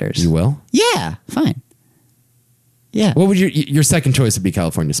have Rounders. You will? Yeah, fine. Yeah. What would your second choice would be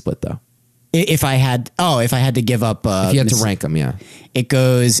California Split though? If I had to give up, if you had to rank them, it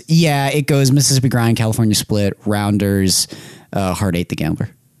goes Mississippi Grind, California Split, Rounders, Hard Eight, The Gambler.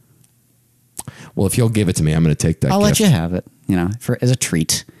 Well, if you'll give it to me, I'm going to take that. I'll let you have it. As a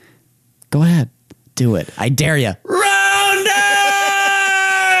treat. Go ahead, do it. I dare you. Rounders!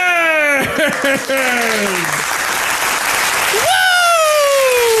 Woo!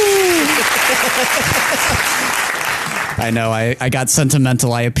 I know. I got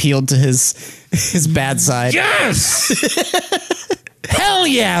sentimental. I appealed to his bad side. Yes! Hell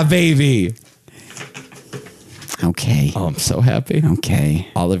yeah, baby! Okay. Oh, I'm so happy. Okay.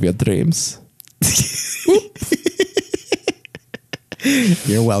 All of your dreams.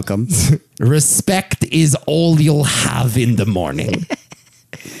 You're welcome. Respect is all you'll have in the morning.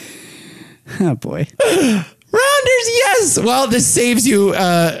 Oh, boy. Rounders, yes. Well, this saves you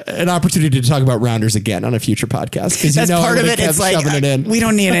an opportunity to talk about Rounders again on a future podcast because That's part of it. It's like we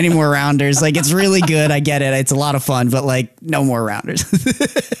don't need any more Rounders. Like it's really good. I get it. It's a lot of fun, but like no more Rounders.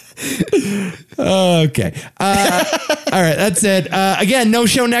 Okay. All right. That's it. Again, no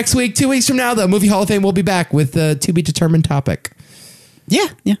show next week. 2 weeks from now, the Movie Hall of Fame will be back with a to be determined topic. Yeah,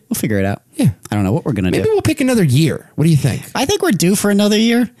 we'll figure it out. Yeah. I don't know what we're gonna do. Maybe we'll pick another year. What do you think? I think we're due for another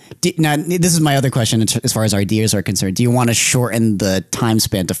year. Now, this is my other question as far as our ideas are concerned. Do you want to shorten the time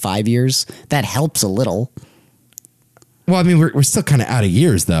span to 5 years? That helps a little. Well, I mean, we're still kind of out of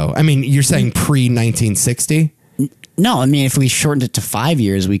years, though. I mean, you're saying pre-1960? No, I mean, if we shortened it to 5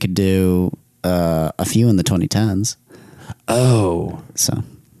 years, we could do a few in the 2010s. Oh. So.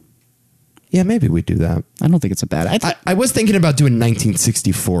 Yeah, maybe we do that. I don't think it's a bad. I was thinking about doing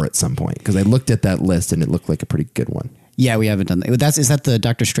 1964 at some point because I looked at that list and it looked like a pretty good one. Yeah, we haven't done that. Is that the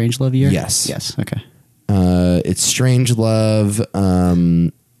Dr. Strangelove year? Yes. Yes. Okay. It's Strangelove.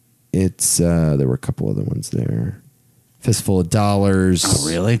 It's there were a couple other ones there. Fistful of Dollars. Oh,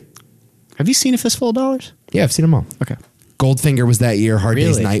 really? Have you seen A Fistful of Dollars? Yeah, I've seen them all. Okay. Goldfinger was that year. Hard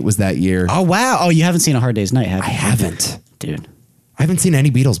Day's Night was that year. Oh, wow. Oh, you haven't seen A Hard Day's Night, have you? I haven't. Dude. I haven't seen any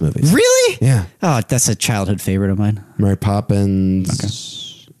Beatles movies. Really? Yeah. Oh, that's a childhood favorite of mine. Mary Poppins.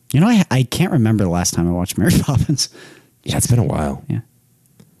 Okay. You know, I can't remember the last time I watched Mary Poppins. Yeah, it's been a while. Yeah.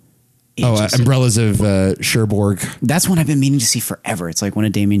 Umbrellas of Cherbourg. That's one I've been meaning to see forever. It's like one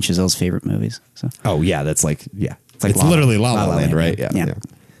of Damien Chazelle's favorite movies. So. Oh, yeah. That's like, yeah. It's like literally La La Land, right? Yeah.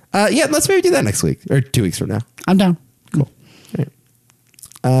 Yeah, let's maybe do that next week or 2 weeks from now. I'm down. Cool. All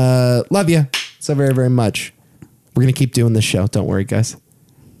right. Love you so very, very much. We're going to keep doing this show. Don't worry, guys.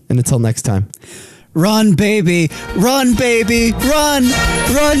 And until next time. Run, baby. Run, baby. Run.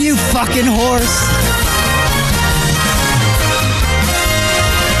 Run, you fucking horse.